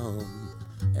feeling down,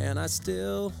 and I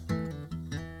still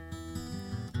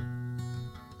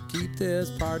keep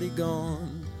this party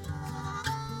going.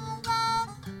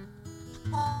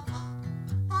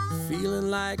 Feeling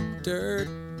like dirt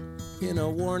in a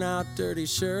worn out dirty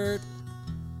shirt,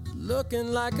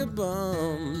 looking like a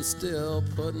bum, still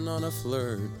putting on a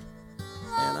flirt.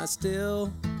 And I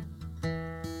still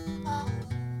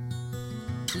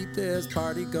keep this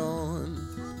party going.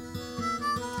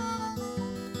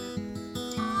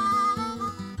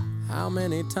 How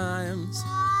many times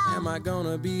am I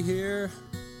gonna be here,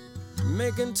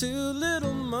 making too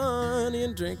little money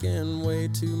and drinking way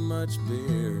too much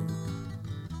beer?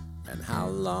 And how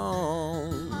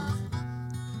long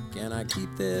can I keep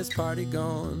this party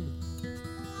going?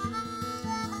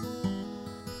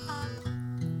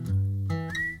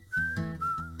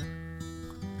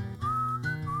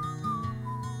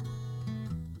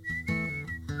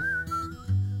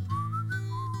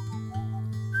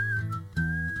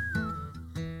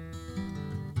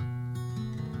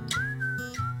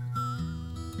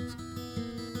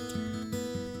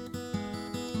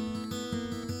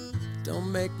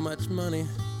 Don't make much money,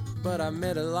 but I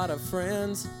met a lot of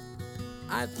friends.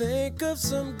 I think of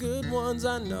some good ones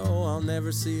I know I'll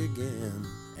never see again,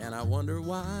 and I wonder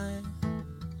why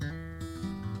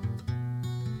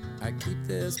I keep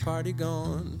this party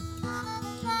going.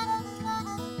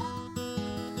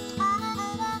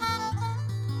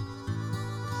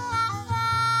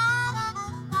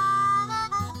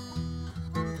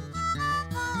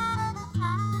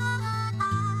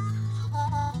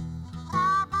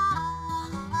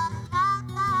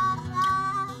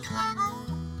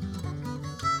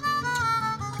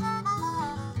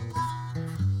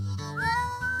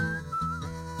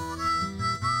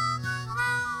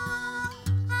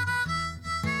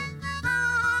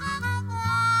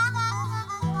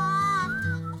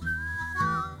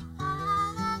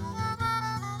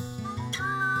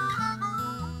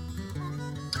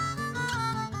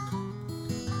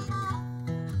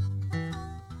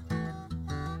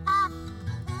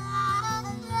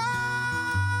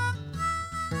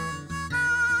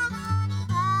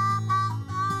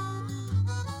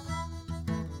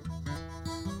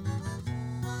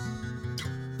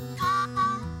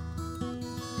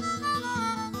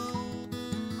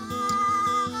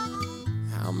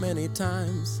 How many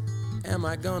times am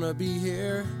I gonna be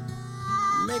here,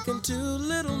 making too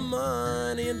little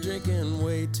money and drinking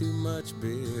way too much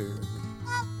beer?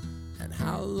 And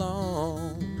how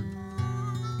long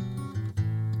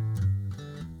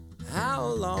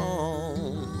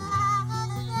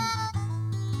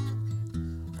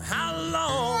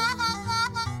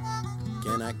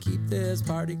I keep this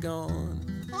party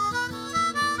going.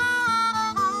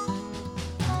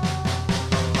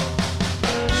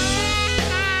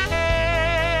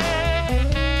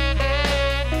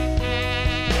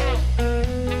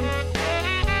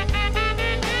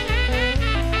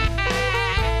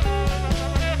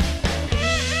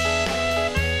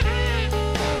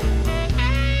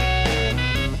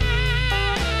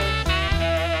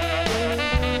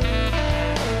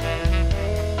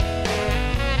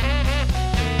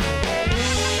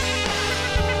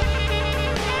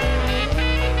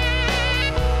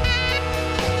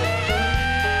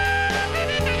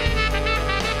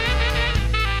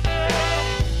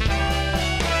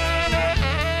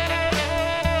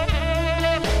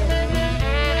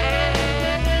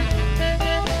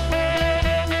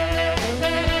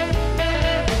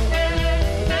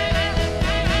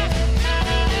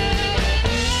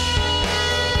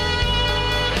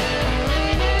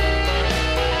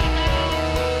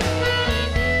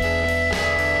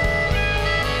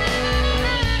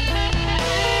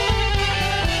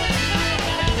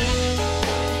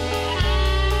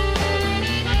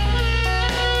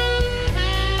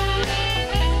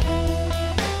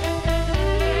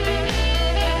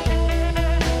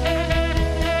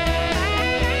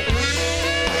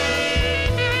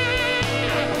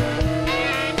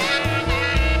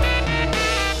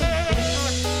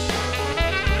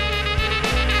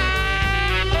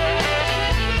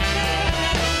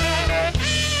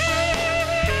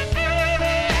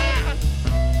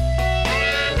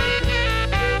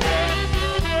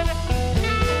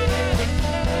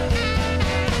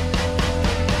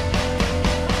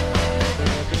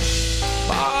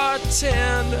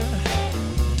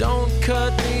 Don't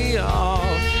cut me off.